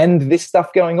testosterone and this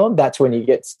stuff going on, that's when you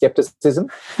get skepticism.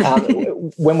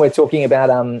 When we're talking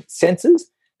about sensors,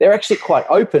 they're actually quite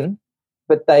open,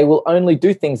 but they will only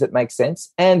do things that make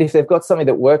sense. And if they've got something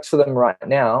that works for them right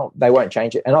now, they won't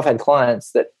change it. And I've had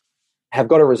clients that have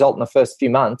got a result in the first few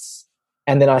months,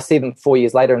 and then I see them 4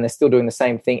 years later and they're still doing the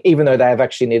same thing, even though they have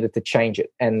actually needed to change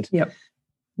it. And, and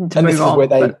this is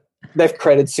where they've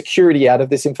created security out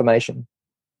of this information.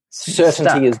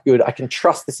 Certainty is good. I can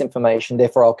trust this information,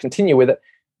 therefore I'll continue with it.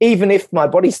 Even if my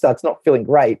body starts not feeling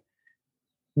great,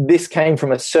 this came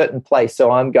from a certain place,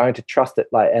 so I'm going to trust it.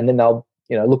 And then they'll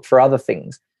look for other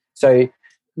things. So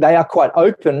they are quite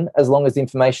open as long as the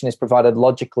information is provided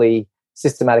logically,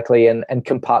 systematically, and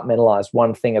compartmentalized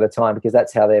one thing at a time, because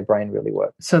that's how their brain really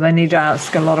works. So they need to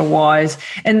ask a lot of whys.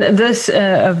 And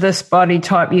this body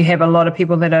type, you have a lot of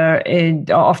people that are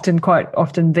quite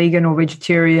often vegan or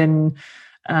vegetarian,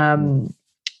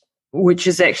 which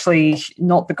is actually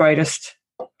not the greatest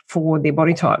for their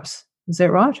body types. Is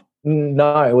that right?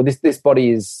 No. Well, this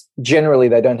body is generally,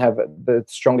 they don't have the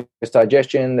strongest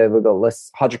digestion. They've got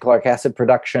less hydrochloric acid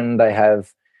production. They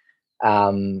have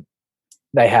a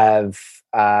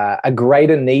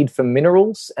greater need for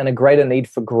minerals and a greater need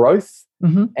for growth.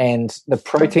 Mm-hmm. And the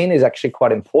protein is actually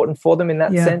quite important for them in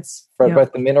that sense, for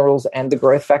both the minerals and the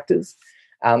growth factors.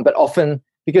 But often,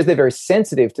 because they're very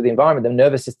sensitive to the environment, the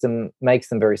nervous system makes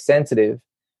them very sensitive.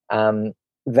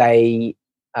 They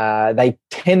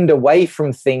tend away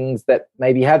from things that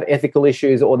maybe have ethical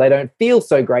issues, or they don't feel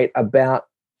so great about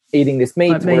eating this meat,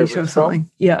 like meat or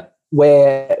something. Yeah,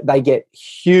 where they get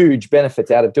huge benefits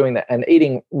out of doing that. And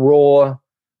eating raw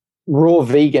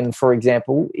vegan, for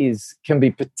example, can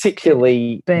be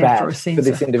particularly bad for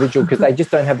this individual, because they just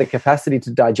don't have the capacity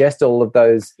to digest all of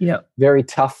those very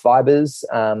tough fibers.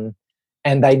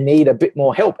 And they need a bit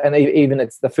more help. And even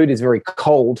the food is very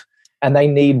cold, and they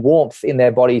need warmth in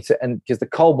their body because the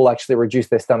cold will actually reduce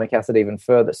their stomach acid even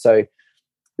further. So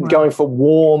going for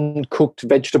warm cooked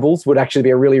vegetables would actually be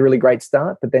a really, really great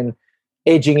start. But then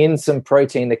edging in some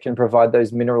protein that can provide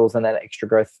those minerals and that extra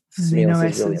growth amino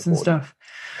acids and stuff.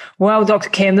 Well, Dr.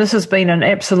 Cam, this has been an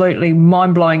absolutely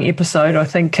mind-blowing episode. I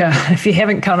think if you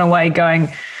haven't come away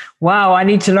going, wow, I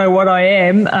need to know what I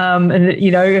am. And,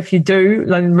 if you do,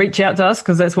 then reach out to us,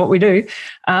 because that's what we do.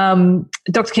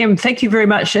 Dr. Cam, thank you very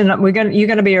much. And you're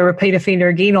going to be a repeat offender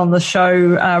again on the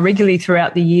show regularly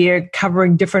throughout the year,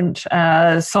 covering different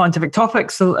scientific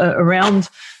topics around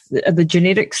the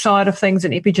genetic side of things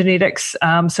and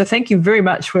epigenetics. So thank you very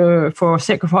much for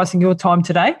sacrificing your time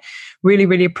today. Really,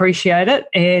 really appreciate it.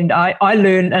 And I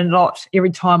learn a lot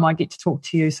every time I get to talk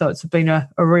to you. So it's been a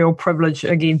real privilege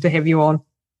again to have you on.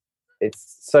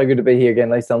 It's so good to be here again,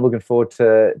 Lisa. I'm looking forward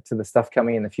to the stuff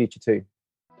coming in the future too.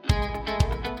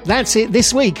 That's it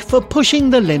this week for Pushing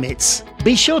the Limits.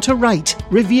 Be sure to rate,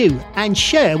 review and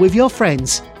share with your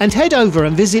friends. And head over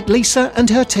and visit Lisa and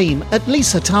her team at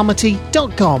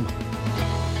lisatamati.com.